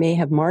pieces I may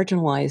have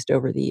marginalized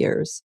over the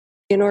years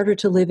in order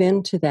to live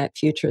into that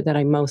future that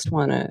I most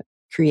want to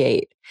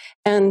create?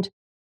 And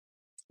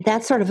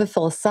that's sort of a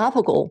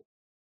philosophical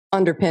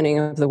underpinning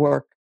of the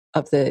work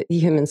of the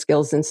Human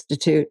Skills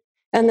Institute.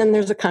 And then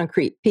there's a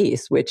concrete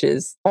piece, which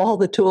is all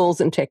the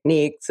tools and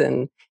techniques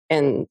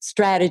and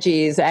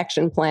strategies,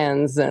 action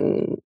plans,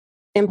 and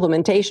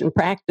implementation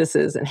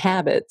practices and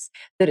habits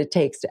that it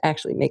takes to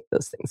actually make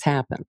those things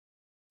happen.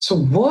 So,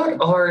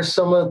 what are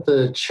some of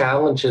the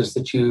challenges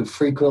that you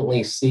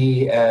frequently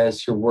see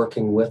as you're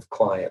working with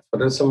clients?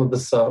 What are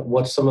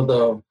what's some of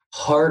the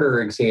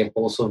harder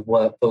examples of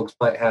what folks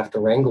might have to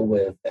wrangle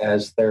with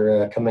as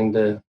they're coming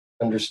to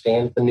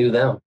understand the new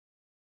them?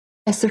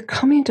 As they're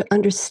coming to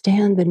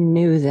understand the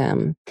new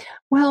them,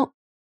 well,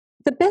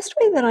 the best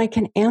way that I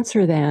can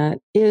answer that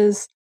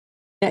is,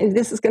 and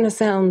this is going to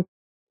sound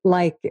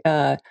like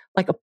a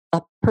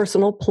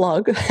personal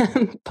plug,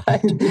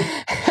 but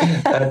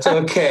That's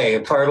okay.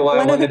 Part of why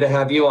I wanted to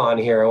have you on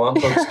here. I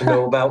want folks to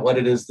know about what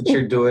it is that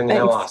you're doing and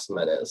how awesome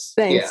it is.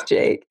 Thanks,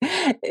 Jake.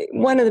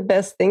 One of the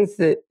best things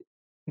that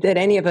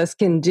any of us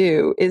can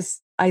do is,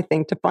 I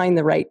think, to find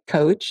the right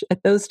coach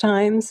at those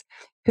times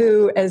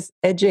who, as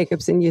Ed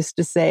Jacobson used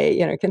to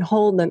say, can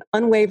hold an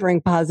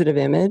unwavering positive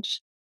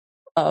image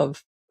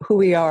of who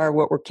we are,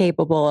 what we're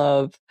capable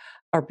of,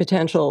 our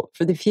potential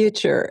for the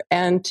future.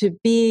 And to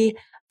be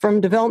from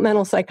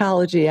developmental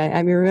psychology, I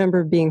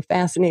remember being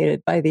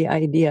fascinated by the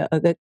idea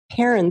that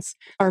parents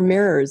are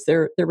mirrors,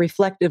 they're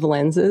reflective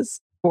lenses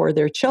for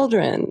their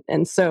children.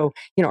 And so,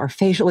 our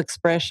facial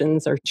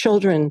expressions, our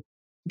children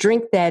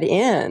drink that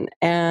in,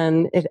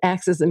 and it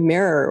acts as a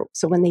mirror.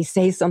 So when they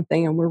say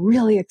something and we're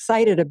really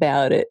excited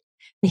about it,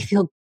 they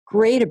feel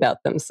great about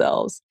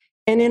themselves.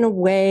 And in a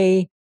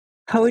way,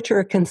 coach or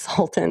a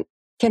consultant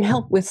can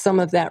help with some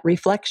of that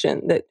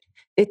reflection. That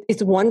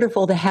it's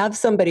wonderful to have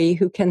somebody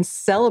who can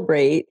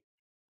celebrate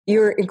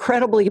your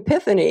incredible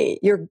epiphany,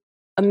 your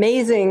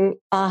amazing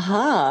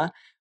aha,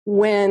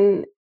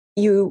 when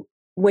you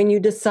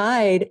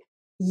decide,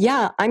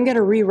 yeah, I'm going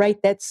to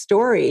rewrite that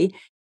story.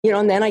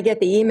 And then I get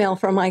the email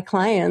from my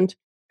client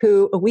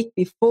who a week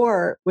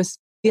before was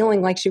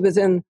feeling like she was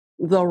in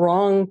the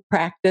wrong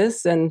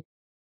practice, and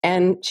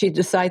she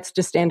decides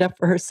to stand up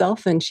for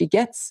herself, and she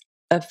gets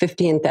a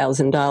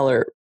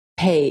 $15,000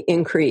 pay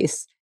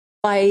increase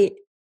by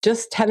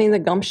just having the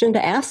gumption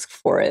to ask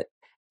for it,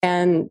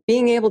 and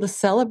being able to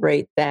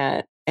celebrate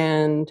that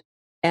and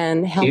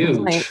help the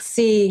client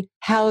see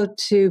how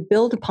to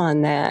build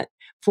upon that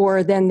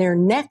for then their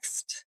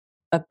next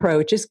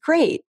approach is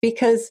great,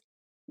 because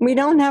we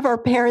don't have our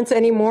parents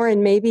anymore,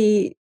 and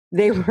maybe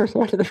they were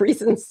one of the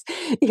reasons,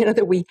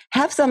 that we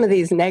have some of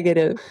these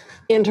negative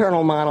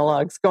internal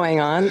monologues going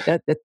on.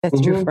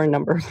 That's true for a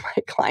number of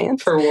my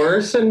clients. For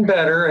worse and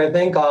better, I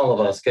think all of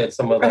us get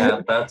some of that.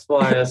 Right. That's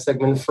why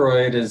Sigmund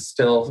Freud is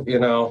still,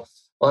 a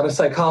lot of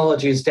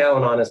psychology is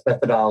down on his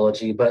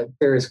methodology, but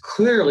there is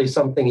clearly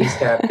something he's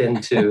tapped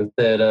into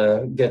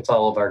that gets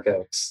all of our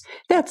goats.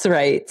 That's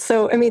right.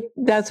 So,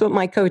 that's what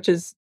my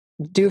coaches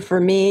do for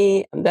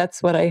me.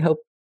 That's what I hope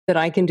that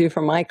I can do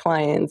for my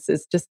clients,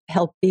 is just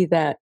help be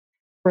that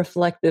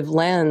reflective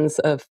lens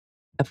of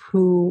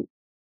who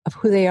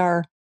they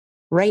are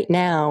right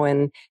now,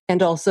 and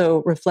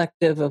also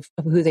reflective of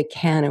who they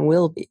can and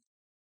will be.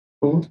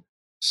 Mm-hmm.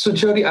 So,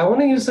 Jody, I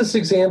want to use this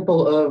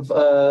example of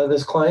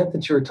this client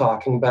that you were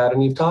talking about,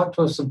 and you've talked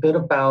to us a bit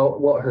about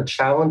what her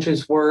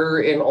challenges were,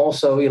 and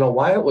also,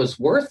 why it was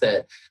worth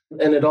it.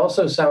 And it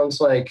also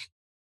sounds like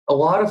a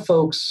lot of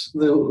folks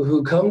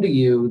who come to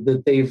you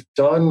that they've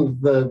done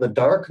the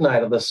dark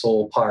night of the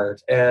soul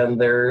part, and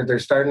they're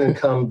starting to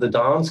come. The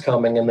dawn's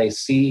coming, and they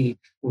see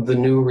the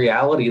new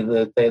reality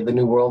the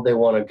new world they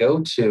want to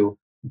go to.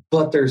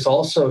 But there's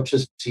also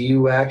just, do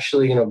you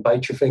actually,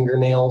 bite your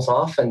fingernails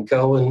off and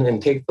go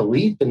and take the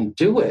leap and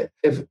do it?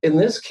 If in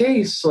this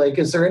case, like,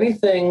 is there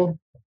anything,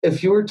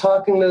 if you were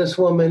talking to this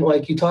woman,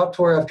 like you talked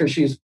to her after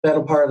she's been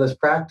a part of this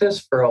practice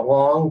for a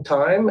long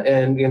time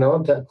and,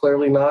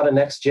 clearly not a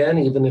next gen,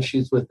 even if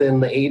she's within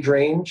the age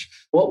range,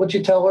 what would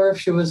you tell her if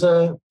she was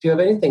do you have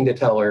anything to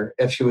tell her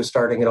if she was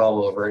starting it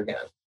all over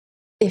again?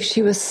 If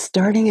she was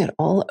starting it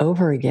all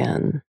over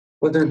again.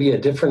 Would there be a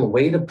different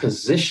way to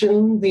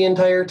position the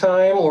entire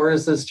time? Or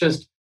is this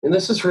just, and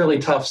this is really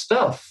tough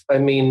stuff. I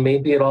mean,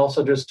 maybe it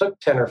also just took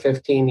 10 or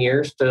 15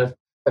 years to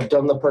have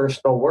done the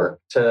personal work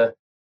to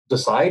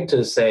decide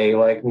to say,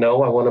 like,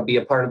 no, I want to be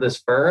a part of this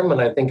firm and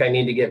I think I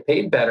need to get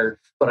paid better.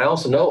 But I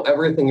also know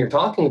everything you're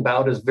talking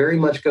about is very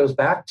much goes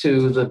back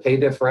to the pay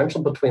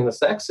differential between the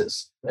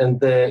sexes. And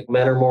the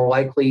men are more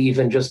likely,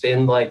 even just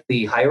in like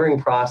the hiring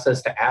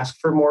process, to ask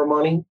for more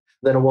money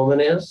than a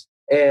woman is.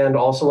 And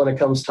also when it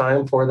comes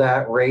time for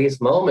that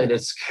raise moment,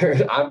 it's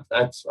scary.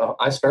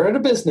 I started a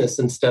business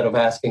instead of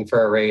asking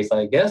for a raise,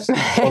 I guess.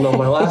 Oh no,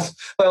 my last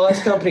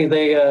company,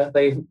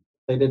 they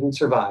didn't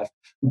survive.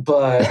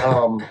 But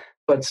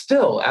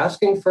still,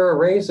 asking for a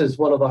raise is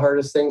one of the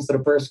hardest things that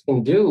a person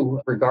can do,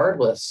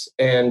 regardless.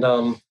 And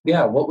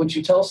what would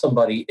you tell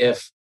somebody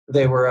if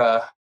they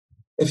were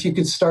if you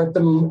could start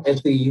them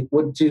at the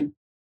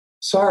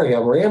sorry,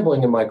 I'm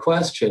rambling in my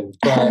question,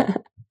 but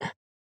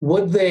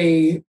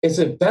is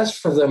it best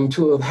for them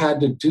to have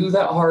had to do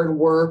that hard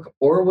work,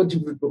 or would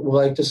you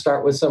like to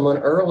start with someone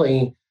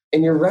early?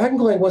 And you're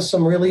wrangling with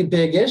some really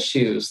big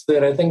issues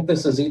that I think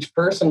this is each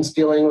person's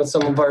dealing with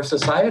some of our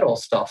societal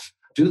stuff.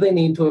 Do they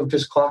need to have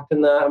just clocked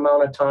in that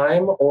amount of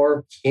time,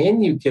 or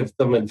can you give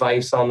them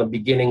advice on the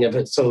beginning of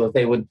it so that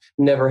they would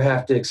never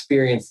have to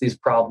experience these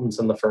problems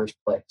in the first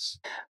place?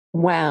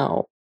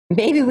 Wow.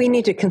 Maybe we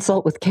need to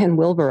consult with Ken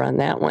Wilber on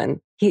that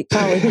one. He'd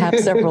probably have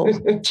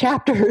several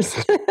chapters.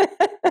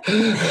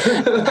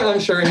 I'm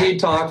sure he'd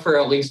talk for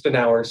at least an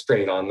hour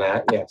straight on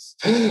that, yes.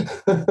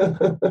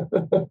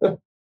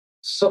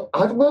 So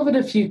I'd love it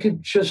if you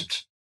could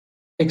just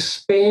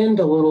expand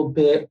a little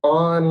bit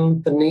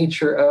on the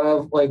nature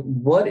of, like,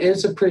 what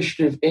is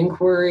appreciative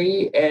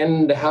inquiry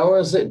and how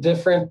is it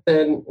different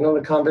than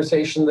the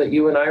conversation that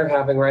you and I are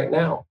having right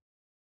now?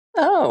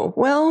 Oh,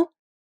 well,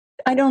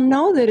 I don't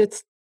know that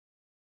it's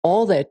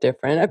all that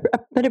different,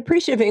 but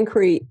appreciative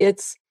inquiry,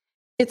 it's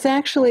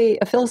actually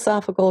a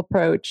philosophical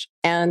approach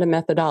and a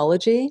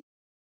methodology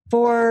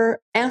for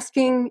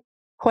asking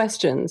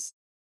questions.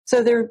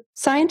 So they're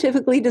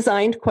scientifically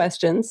designed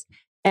questions.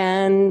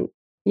 And,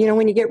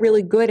 when you get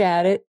really good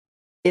at it,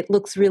 it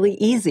looks really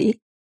easy.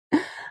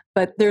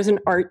 But there's an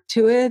art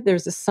to it,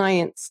 there's a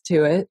science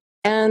to it.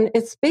 And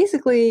it's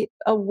basically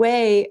a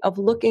way of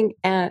looking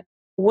at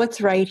what's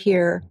right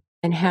here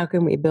and how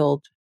can we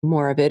build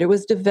more of it. It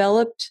was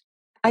developed,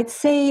 I'd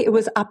say it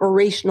was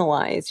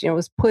operationalized, it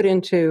was put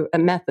into a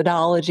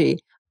methodology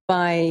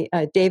by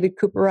David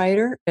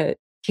Cooperrider at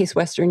Case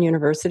Western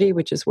University,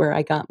 which is where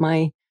I got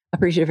my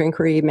Appreciative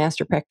Inquiry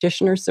Master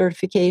Practitioner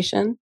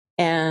certification.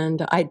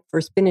 And I'd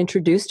first been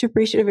introduced to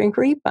Appreciative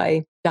Inquiry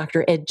by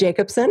Dr. Ed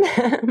Jacobson,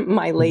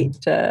 my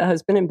late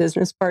husband and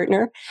business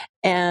partner.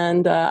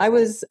 And I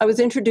was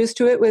introduced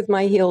to it with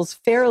my heels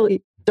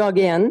fairly dug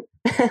in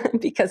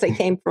because I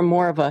came from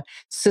more of a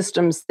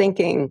systems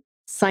thinking,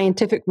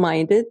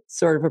 scientific-minded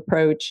sort of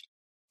approach.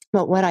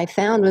 But what I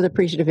found with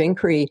Appreciative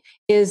Inquiry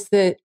is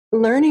that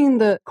learning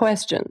the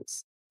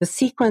questions, the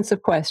sequence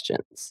of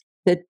questions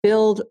that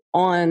build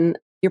on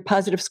your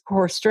positive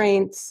core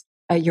strengths,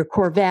 your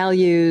core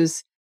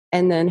values,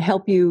 and then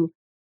help you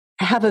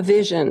have a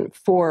vision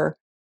for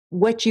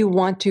what you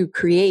want to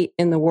create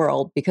in the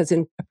world. Because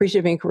in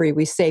Appreciative Inquiry,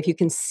 we say if you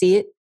can see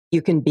it,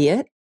 you can be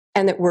it,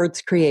 and that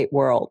words create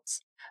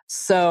worlds.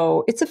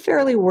 So it's a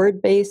fairly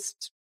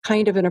word-based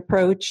kind of an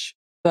approach,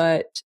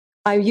 but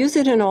I use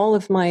it in all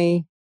of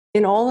my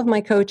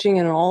coaching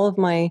and all of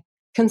my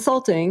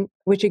consulting,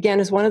 which again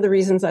is one of the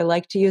reasons I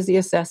like to use the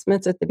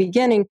assessments at the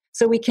beginning,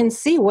 so we can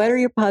see what are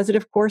your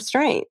positive core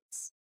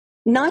strengths,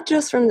 not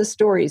just from the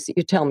stories that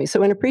you tell me.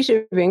 So in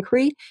Appreciative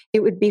Inquiry,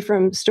 it would be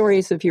from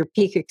stories of your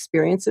peak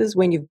experiences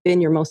when you've been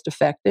your most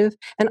effective.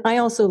 And I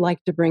also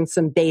like to bring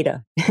some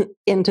data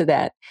into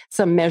that,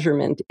 some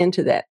measurement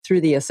into that through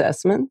the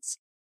assessments.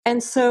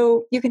 And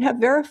so you can have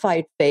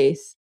verified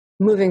faith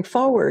moving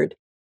forward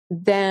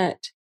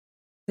that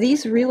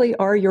these really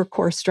are your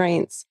core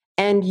strengths,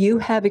 and you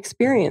have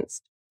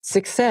experienced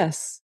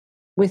success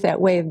with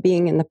that way of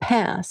being in the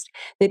past,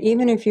 that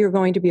even if you're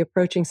going to be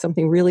approaching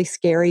something really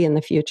scary in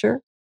the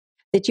future,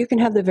 that you can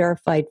have the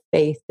verified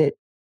faith that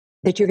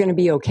you're going to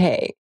be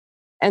okay.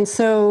 And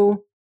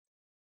so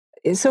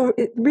So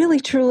it really,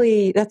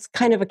 truly, that's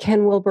kind of a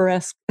Ken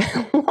Wilber-esque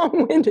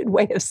long-winded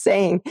way of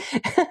saying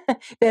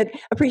that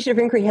appreciative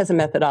inquiry has a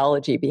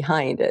methodology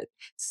behind it.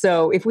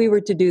 So if we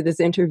were to do this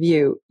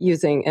interview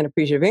using an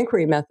appreciative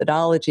inquiry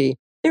methodology,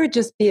 there would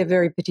just be a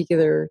very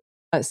particular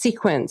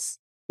sequence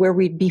where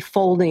we'd be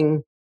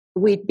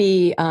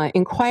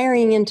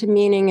inquiring into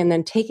meaning and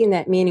then taking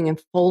that meaning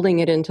and folding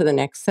it into the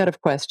next set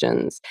of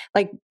questions,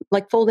 like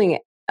folding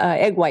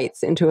egg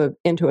whites into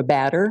a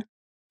batter.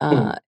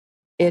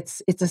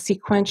 It's a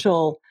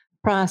sequential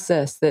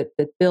process that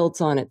builds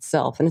on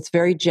itself, and it's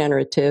very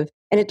generative,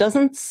 and it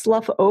doesn't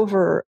slough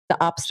over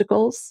the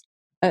obstacles.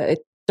 It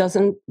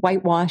doesn't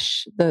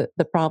whitewash the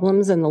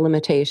problems and the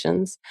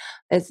limitations.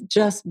 It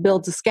just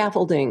builds a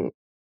scaffolding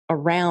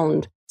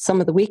around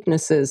some of the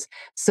weaknesses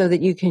so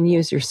that you can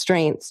use your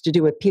strengths to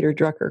do what Peter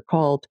Drucker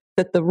called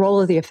that the role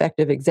of the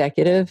effective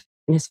executive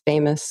in his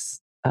famous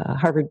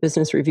Harvard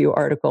Business Review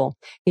article.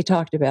 He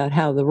talked about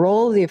how the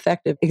role of the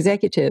effective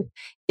executive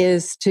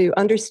is to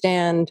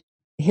understand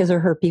his or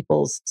her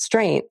people's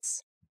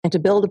strengths and to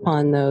build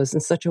upon those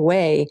in such a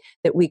way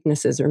that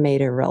weaknesses are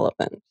made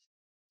irrelevant.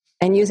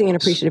 And using an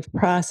appreciative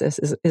process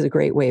is a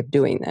great way of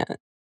doing that.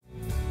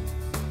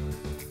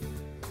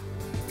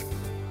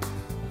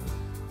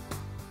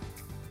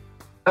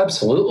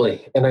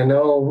 Absolutely. And I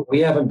know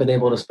we haven't been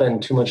able to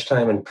spend too much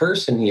time in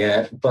person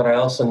yet, but I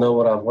also know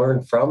what I've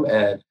learned from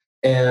Ed.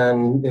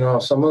 And,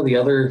 some of the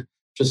other,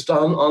 just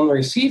on the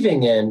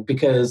receiving end,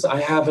 because I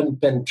haven't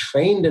been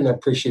trained in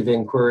appreciative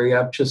inquiry,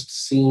 I've just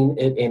seen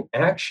it in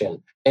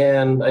action.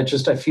 And I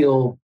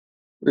feel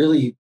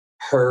really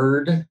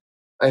heard.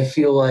 I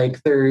feel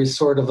like there is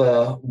sort of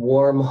a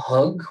warm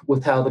hug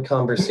with how the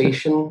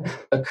conversation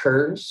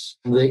occurs.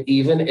 That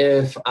even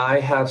if I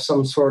have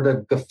some sort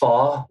of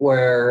guffaw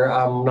where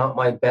I'm not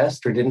my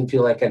best or didn't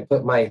feel like I'd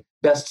put my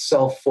best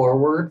self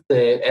forward,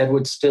 that Ed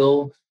would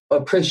still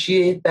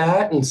appreciate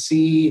that and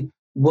see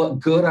what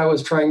good I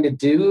was trying to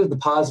do, the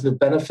positive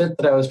benefit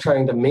that I was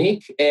trying to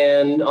make,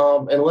 and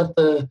let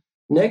the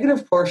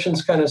negative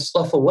portions kind of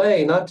slough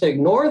away, not to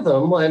ignore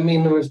them. I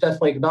mean, there was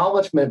definitely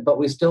acknowledgement, but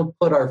we still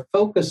put our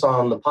focus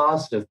on the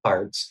positive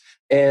parts.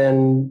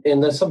 And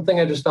that's something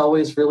I just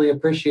always really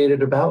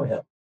appreciated about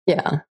him.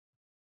 Yeah.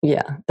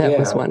 That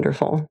was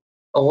wonderful.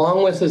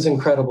 Along with his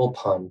incredible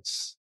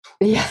puns.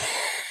 Yeah.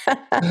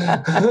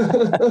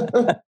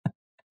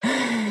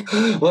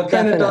 What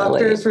kind of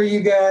doctors were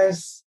you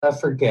guys? I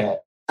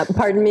forget.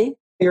 Pardon me?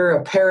 You're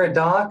a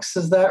paradox,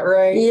 is that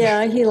right?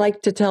 Yeah, he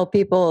liked to tell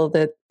people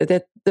that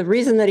the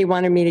reason that he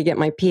wanted me to get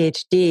my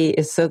PhD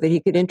is so that he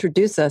could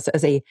introduce us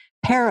as a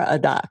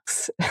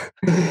paradox.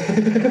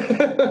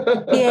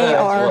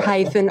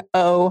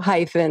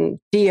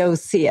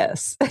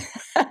 PAR-O-DOCS.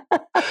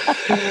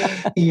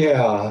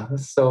 Yeah,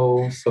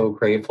 so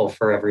grateful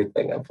for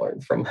everything I've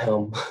learned from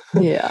him.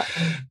 Yeah,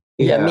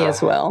 me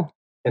as well.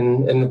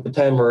 And at the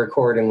time we're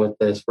recording with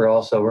this,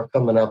 we're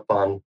coming up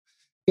on,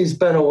 he's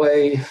been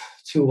away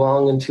too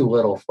long and too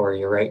little for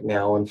you right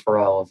now and for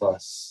all of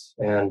us.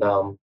 And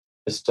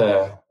just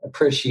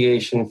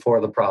appreciation for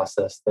the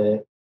process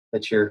that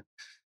you're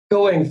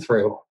going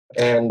through.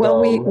 And,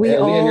 and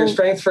your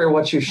strength for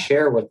what you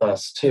share with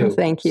us too.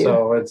 Thank you.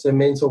 So it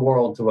means the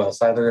world to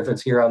us, either if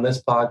it's here on this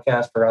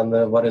podcast or on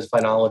the What is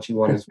Phenology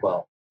one as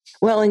well.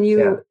 Well, and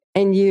you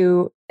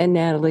and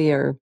Natalie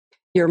are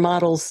your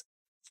models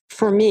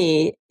for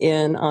me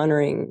in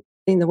the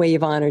way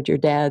you've honored your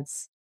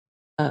dad's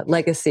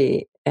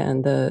legacy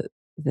and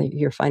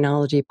your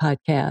Phenology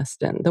podcast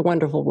and the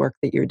wonderful work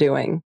that you're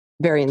doing.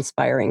 Very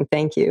inspiring.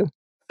 Thank you.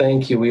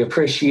 Thank you. We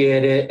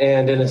appreciate it.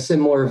 And in a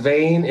similar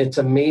vein, it's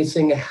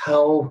amazing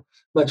how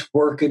much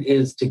work it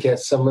is to get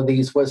some of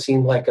these, what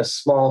seemed like a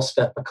small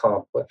step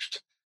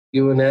accomplished.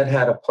 You and Ed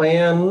had a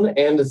plan,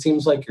 and it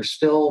seems like you're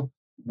still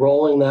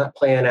rolling that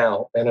plan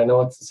out. And I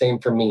know it's the same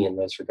for me in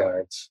those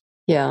regards.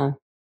 Yeah.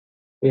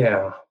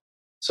 Yeah.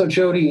 So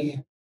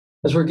Jody,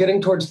 as we're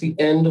getting towards the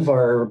end of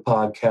our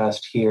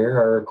podcast here,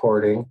 our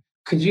recording,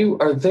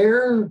 are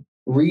there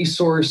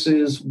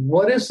resources?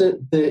 What is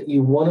it that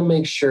you want to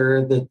make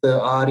sure that the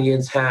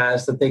audience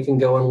has that they can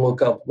go and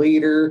look up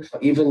later?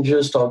 Even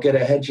just, I'll get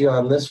ahead of you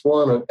on this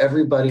one,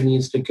 everybody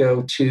needs to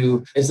go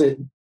to, is it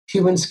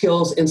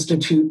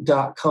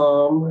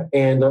humanskillsinstitute.com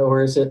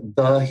or is it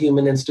the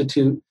Human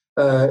Institute?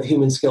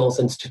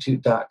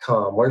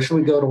 humanskillsinstitute.com. Where should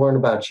we go to learn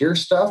about your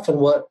stuff, and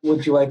what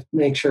would you like to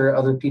make sure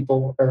other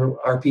people or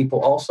our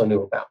people also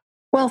knew about?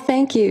 Well,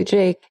 thank you,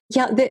 Jake.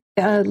 Yeah, the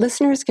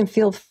listeners can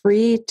feel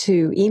free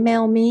to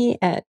email me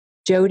at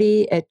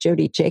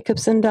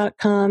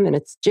jody@jodyjacobson.com, and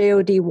it's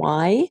Jody,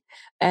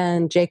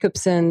 and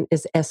Jacobson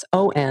is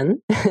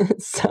SON.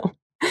 So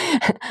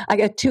I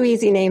got two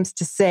easy names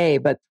to say,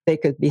 but they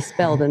could be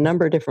spelled a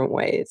number of different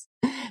ways.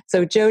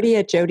 So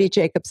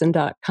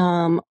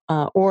Jody@jodyjacobson.com,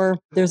 or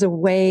there's a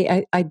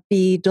way I'd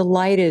be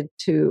delighted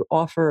to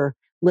offer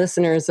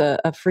listeners a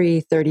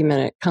free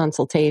 30-minute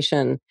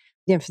consultation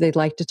if they'd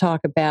like to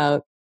talk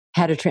about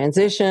how to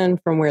transition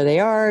from where they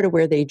are to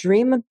where they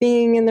dream of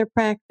being in their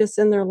practice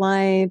in their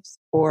lives,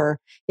 or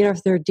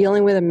if they're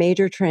dealing with a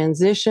major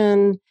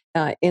transition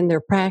in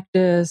their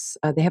practice.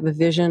 They have a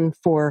vision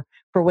for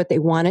what they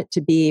want it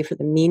to be, for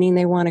the meaning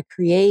they want to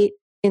create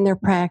in their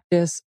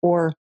practice,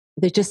 or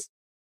they just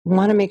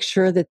want to make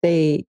sure that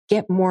they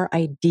get more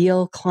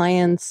ideal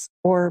clients,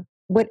 or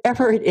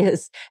whatever it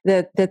is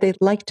that they'd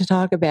like to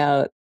talk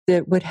about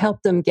that would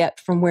help them get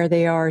from where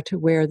they are to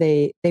where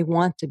they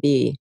want to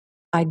be.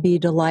 I'd be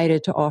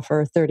delighted to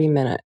offer a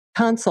 30-minute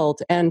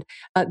consult. And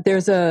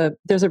there's a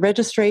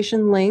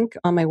registration link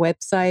on my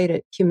website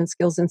at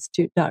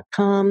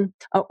humanskillsinstitute.com.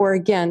 Or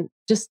again,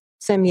 just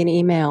send me an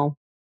email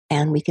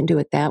and we can do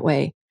it that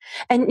way.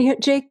 And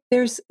Jake,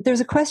 there's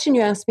a question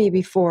you asked me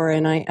before,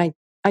 and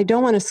I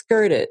don't want to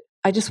skirt it.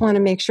 I just want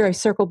to make sure I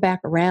circle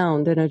back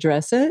around and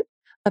address it,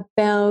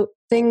 about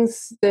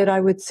things that I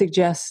would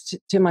suggest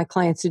to my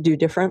clients to do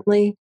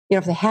differently.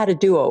 If they had a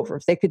do-over,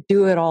 if they could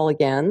do it all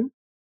again.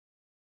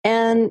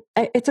 And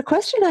it's a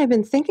question I've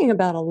been thinking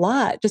about a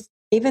lot, just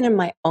even in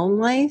my own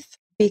life,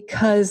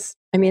 because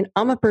I'm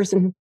a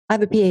person, I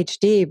have a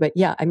PhD, but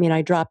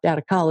I dropped out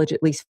of college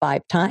at least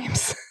 5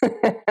 times.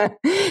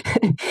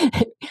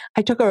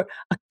 I took a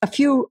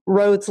few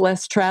roads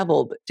less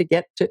traveled to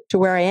get to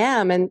where I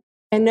am, and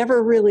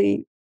never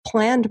really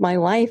planned my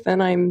life.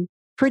 And I'm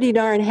pretty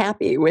darn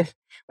happy with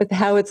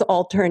how it's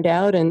all turned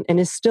out, and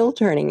is still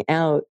turning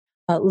out,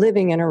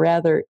 living in a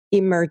rather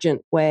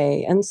emergent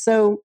way. And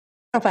so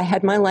if I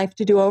had my life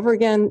to do over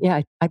again,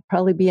 I'd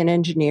probably be an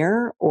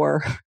engineer,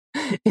 or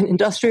an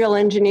industrial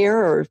engineer,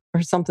 or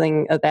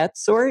something of that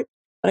sort.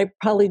 But I'd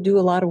probably do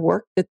a lot of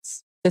work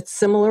that's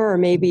similar, or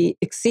maybe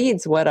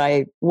exceeds what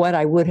I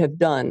would have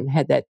done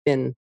had that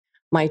been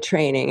my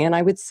training. And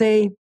I would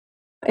say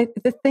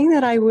the thing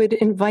that I would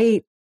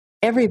invite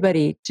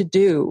everybody to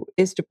do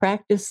is to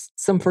practice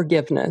some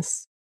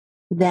forgiveness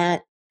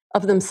that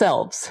of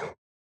themselves,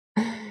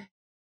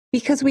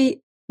 because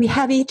we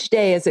have each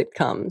day as it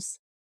comes.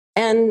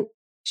 And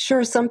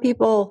sure, some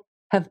people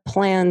have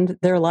planned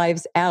their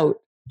lives out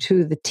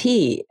to the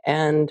T,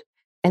 and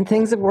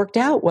things have worked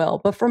out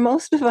well. But for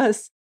most of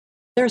us,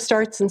 there are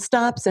starts and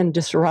stops and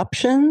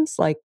disruptions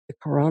like the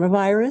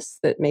coronavirus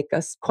that make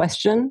us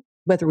question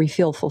whether we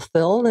feel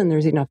fulfilled and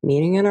there's enough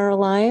meaning in our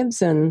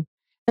lives. And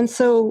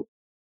so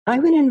I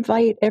would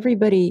invite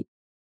everybody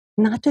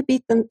not to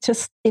beat them,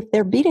 just if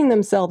they're beating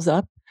themselves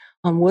up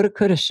on woulda,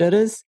 coulda,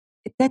 shouldas,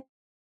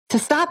 to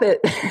stop it,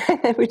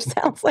 which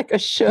sounds like a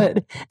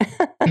should.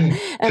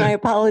 And I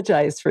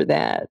apologize for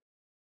that.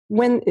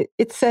 When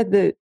it's said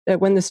that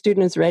when the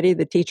student is ready,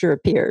 the teacher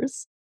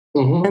appears.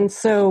 Mm-hmm. And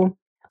so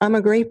I'm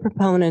a great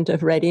proponent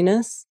of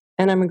readiness,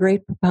 and I'm a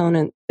great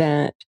proponent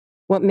that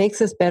what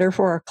makes us better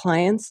for our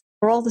clients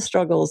are all the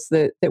struggles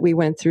that we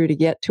went through to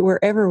get to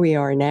wherever we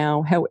are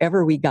now,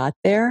 however we got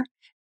there.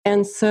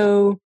 And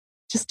so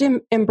just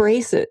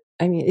embrace it.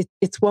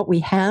 It's what we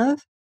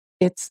have.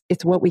 It's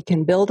what we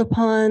can build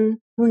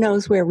upon. Who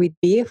knows where we'd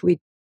be if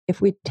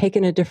we'd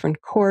taken a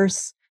different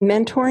course.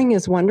 Mentoring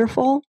is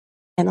wonderful,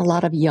 and a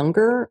lot of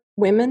younger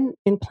women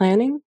in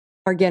planning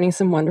are getting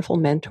some wonderful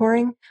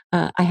mentoring.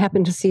 I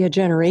happen to see a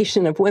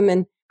generation of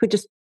women who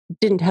just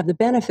didn't have the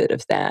benefit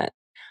of that.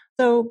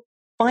 So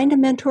find a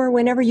mentor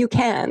whenever you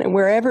can and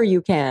wherever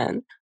you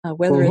can,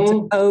 whether it's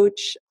a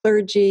coach,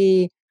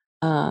 clergy,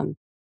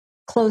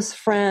 close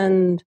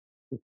friend,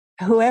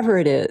 whoever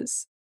it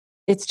is.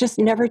 It's just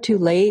never too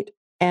late.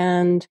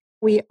 And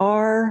we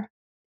are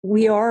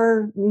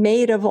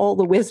made of all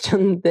the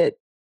wisdom that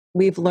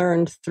we've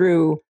learned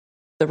through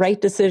the right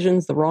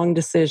decisions, the wrong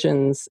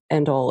decisions,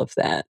 and all of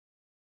that.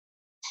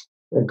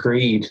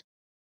 Agreed.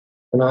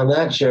 And on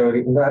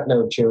that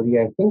note, Jody,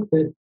 I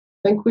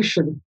think we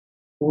should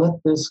let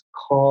this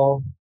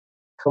call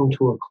come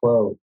to a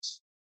close.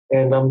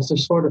 And I'm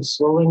just sort of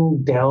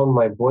slowing down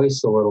my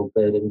voice a little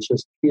bit and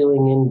just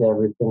feeling into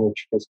everything that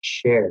you just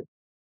shared.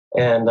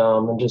 And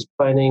just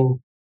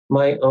finding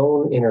my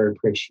own inner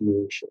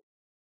appreciation.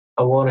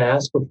 I want to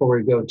ask before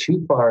we go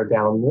too far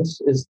down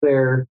this, is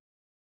there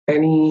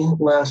any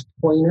last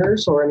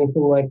pointers or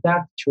anything like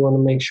that you want to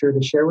make sure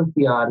to share with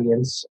the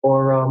audience,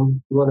 or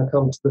you want to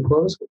come to the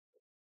close with?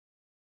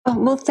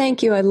 Well,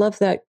 thank you. I love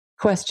that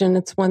question.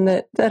 It's one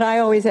that I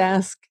always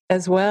ask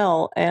as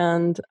well.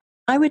 And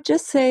I would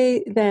just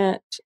say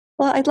that,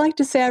 I'd like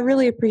to say I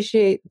really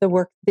appreciate the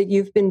work that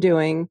you've been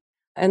doing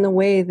and the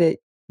way that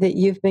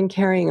you've been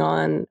carrying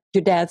on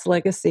your dad's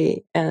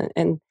legacy.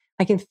 And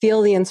I can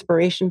feel the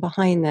inspiration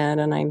behind that.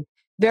 And I'm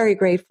very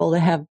grateful to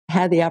have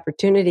had the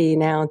opportunity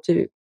now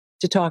to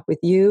talk with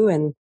you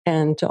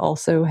and to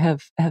also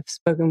have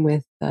spoken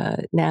with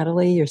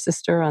Natalie, your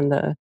sister, on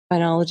the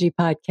Phenology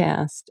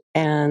podcast.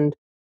 And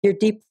you're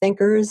deep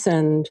thinkers,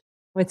 and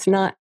it's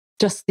not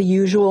just the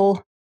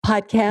usual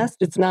podcast.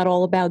 It's not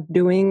all about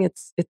doing,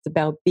 it's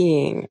about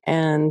being.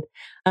 And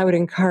I would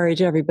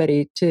encourage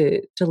everybody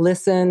to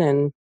listen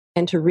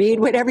and to read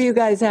whatever you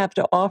guys have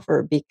to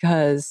offer,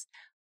 because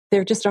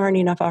there just aren't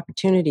enough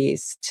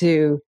opportunities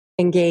to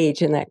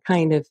engage in that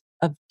kind of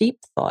deep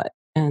thought.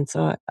 And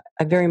so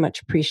I very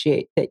much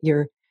appreciate that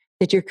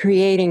you're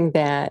creating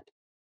that.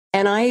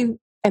 And I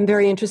am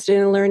very interested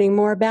in learning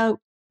more about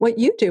what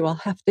you do. I'll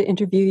have to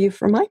interview you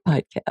for my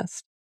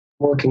podcast.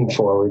 Looking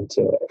forward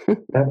to it.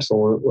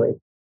 Absolutely.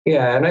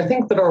 Yeah. And I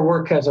think that our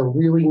work has a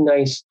really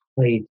nice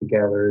play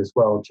together as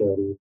well,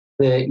 Jody.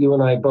 That you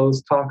and I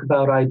both talk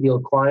about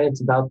ideal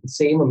clients about the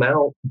same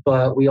amount,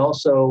 but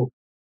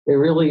they're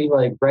really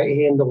like right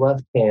hand to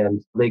left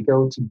hand. They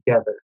go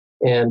together.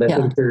 And I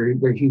think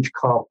they're huge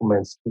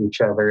complements to each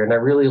other. And I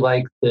really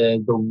like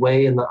the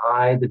way and the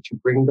eye that you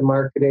bring to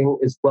marketing,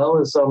 as well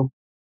as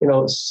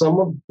some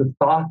of the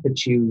thought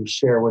that you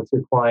share with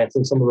your clients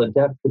and some of the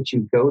depth that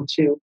you go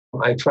to.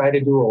 I try to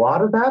do a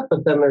lot of that,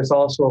 but then there's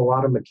also a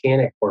lot of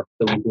mechanic work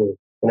that we do,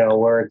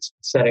 where it's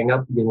setting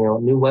up, a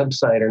new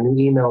website or new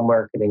email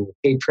marketing,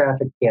 paid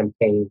traffic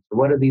campaigns, or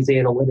what are these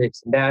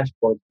analytics and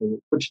dashboards,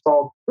 which is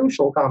all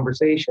crucial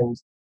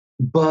conversations.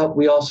 But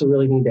we also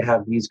really need to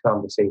have these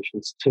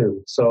conversations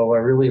too. So I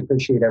really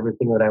appreciate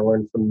everything that I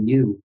learned from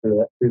you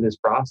through this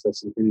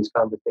process and through these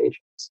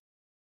conversations.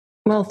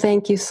 Well,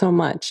 thank you so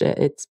much.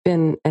 It's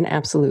been an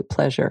absolute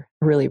pleasure.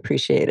 I really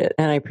appreciate it.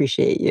 And I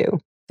appreciate you.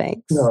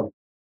 Thanks. No,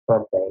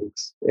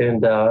 thanks.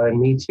 And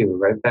me too,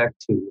 right back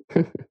to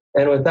you.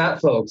 And with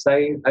that, folks,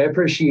 I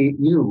appreciate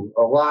you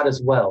a lot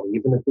as well,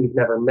 even if we've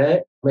never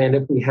met. And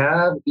if we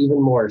have,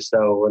 even more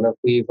so. And if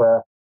we've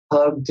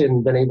hugged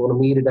and been able to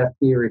meet at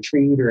FBA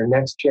Retreat or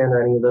Next Gen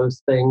or any of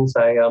those things,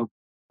 I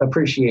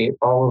appreciate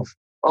all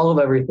of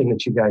everything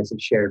that you guys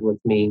have shared with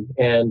me.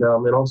 And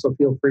also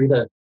feel free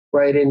to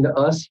write into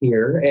us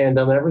here. And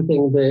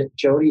everything that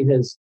Jody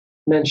has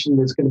mentioned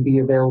is going to be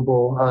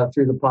available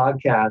through the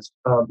podcast.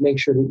 Make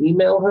sure to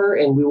email her,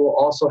 and we will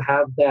also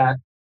have that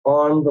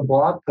on the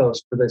blog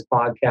post for this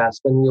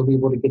podcast, and you'll be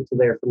able to get to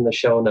there from the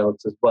show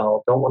notes as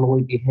well. Don't want to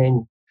leave you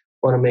hanging.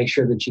 Want to make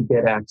sure that you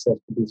get access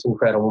to these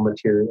incredible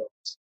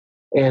materials.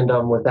 And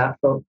with that,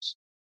 folks,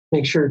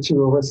 make sure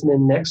to listen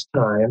in next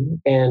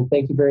time. And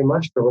thank you very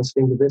much for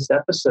listening to this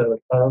episode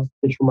of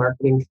Digital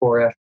Marketing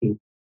for FP.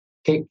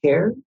 Take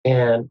care,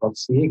 and I'll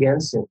see you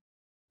again soon.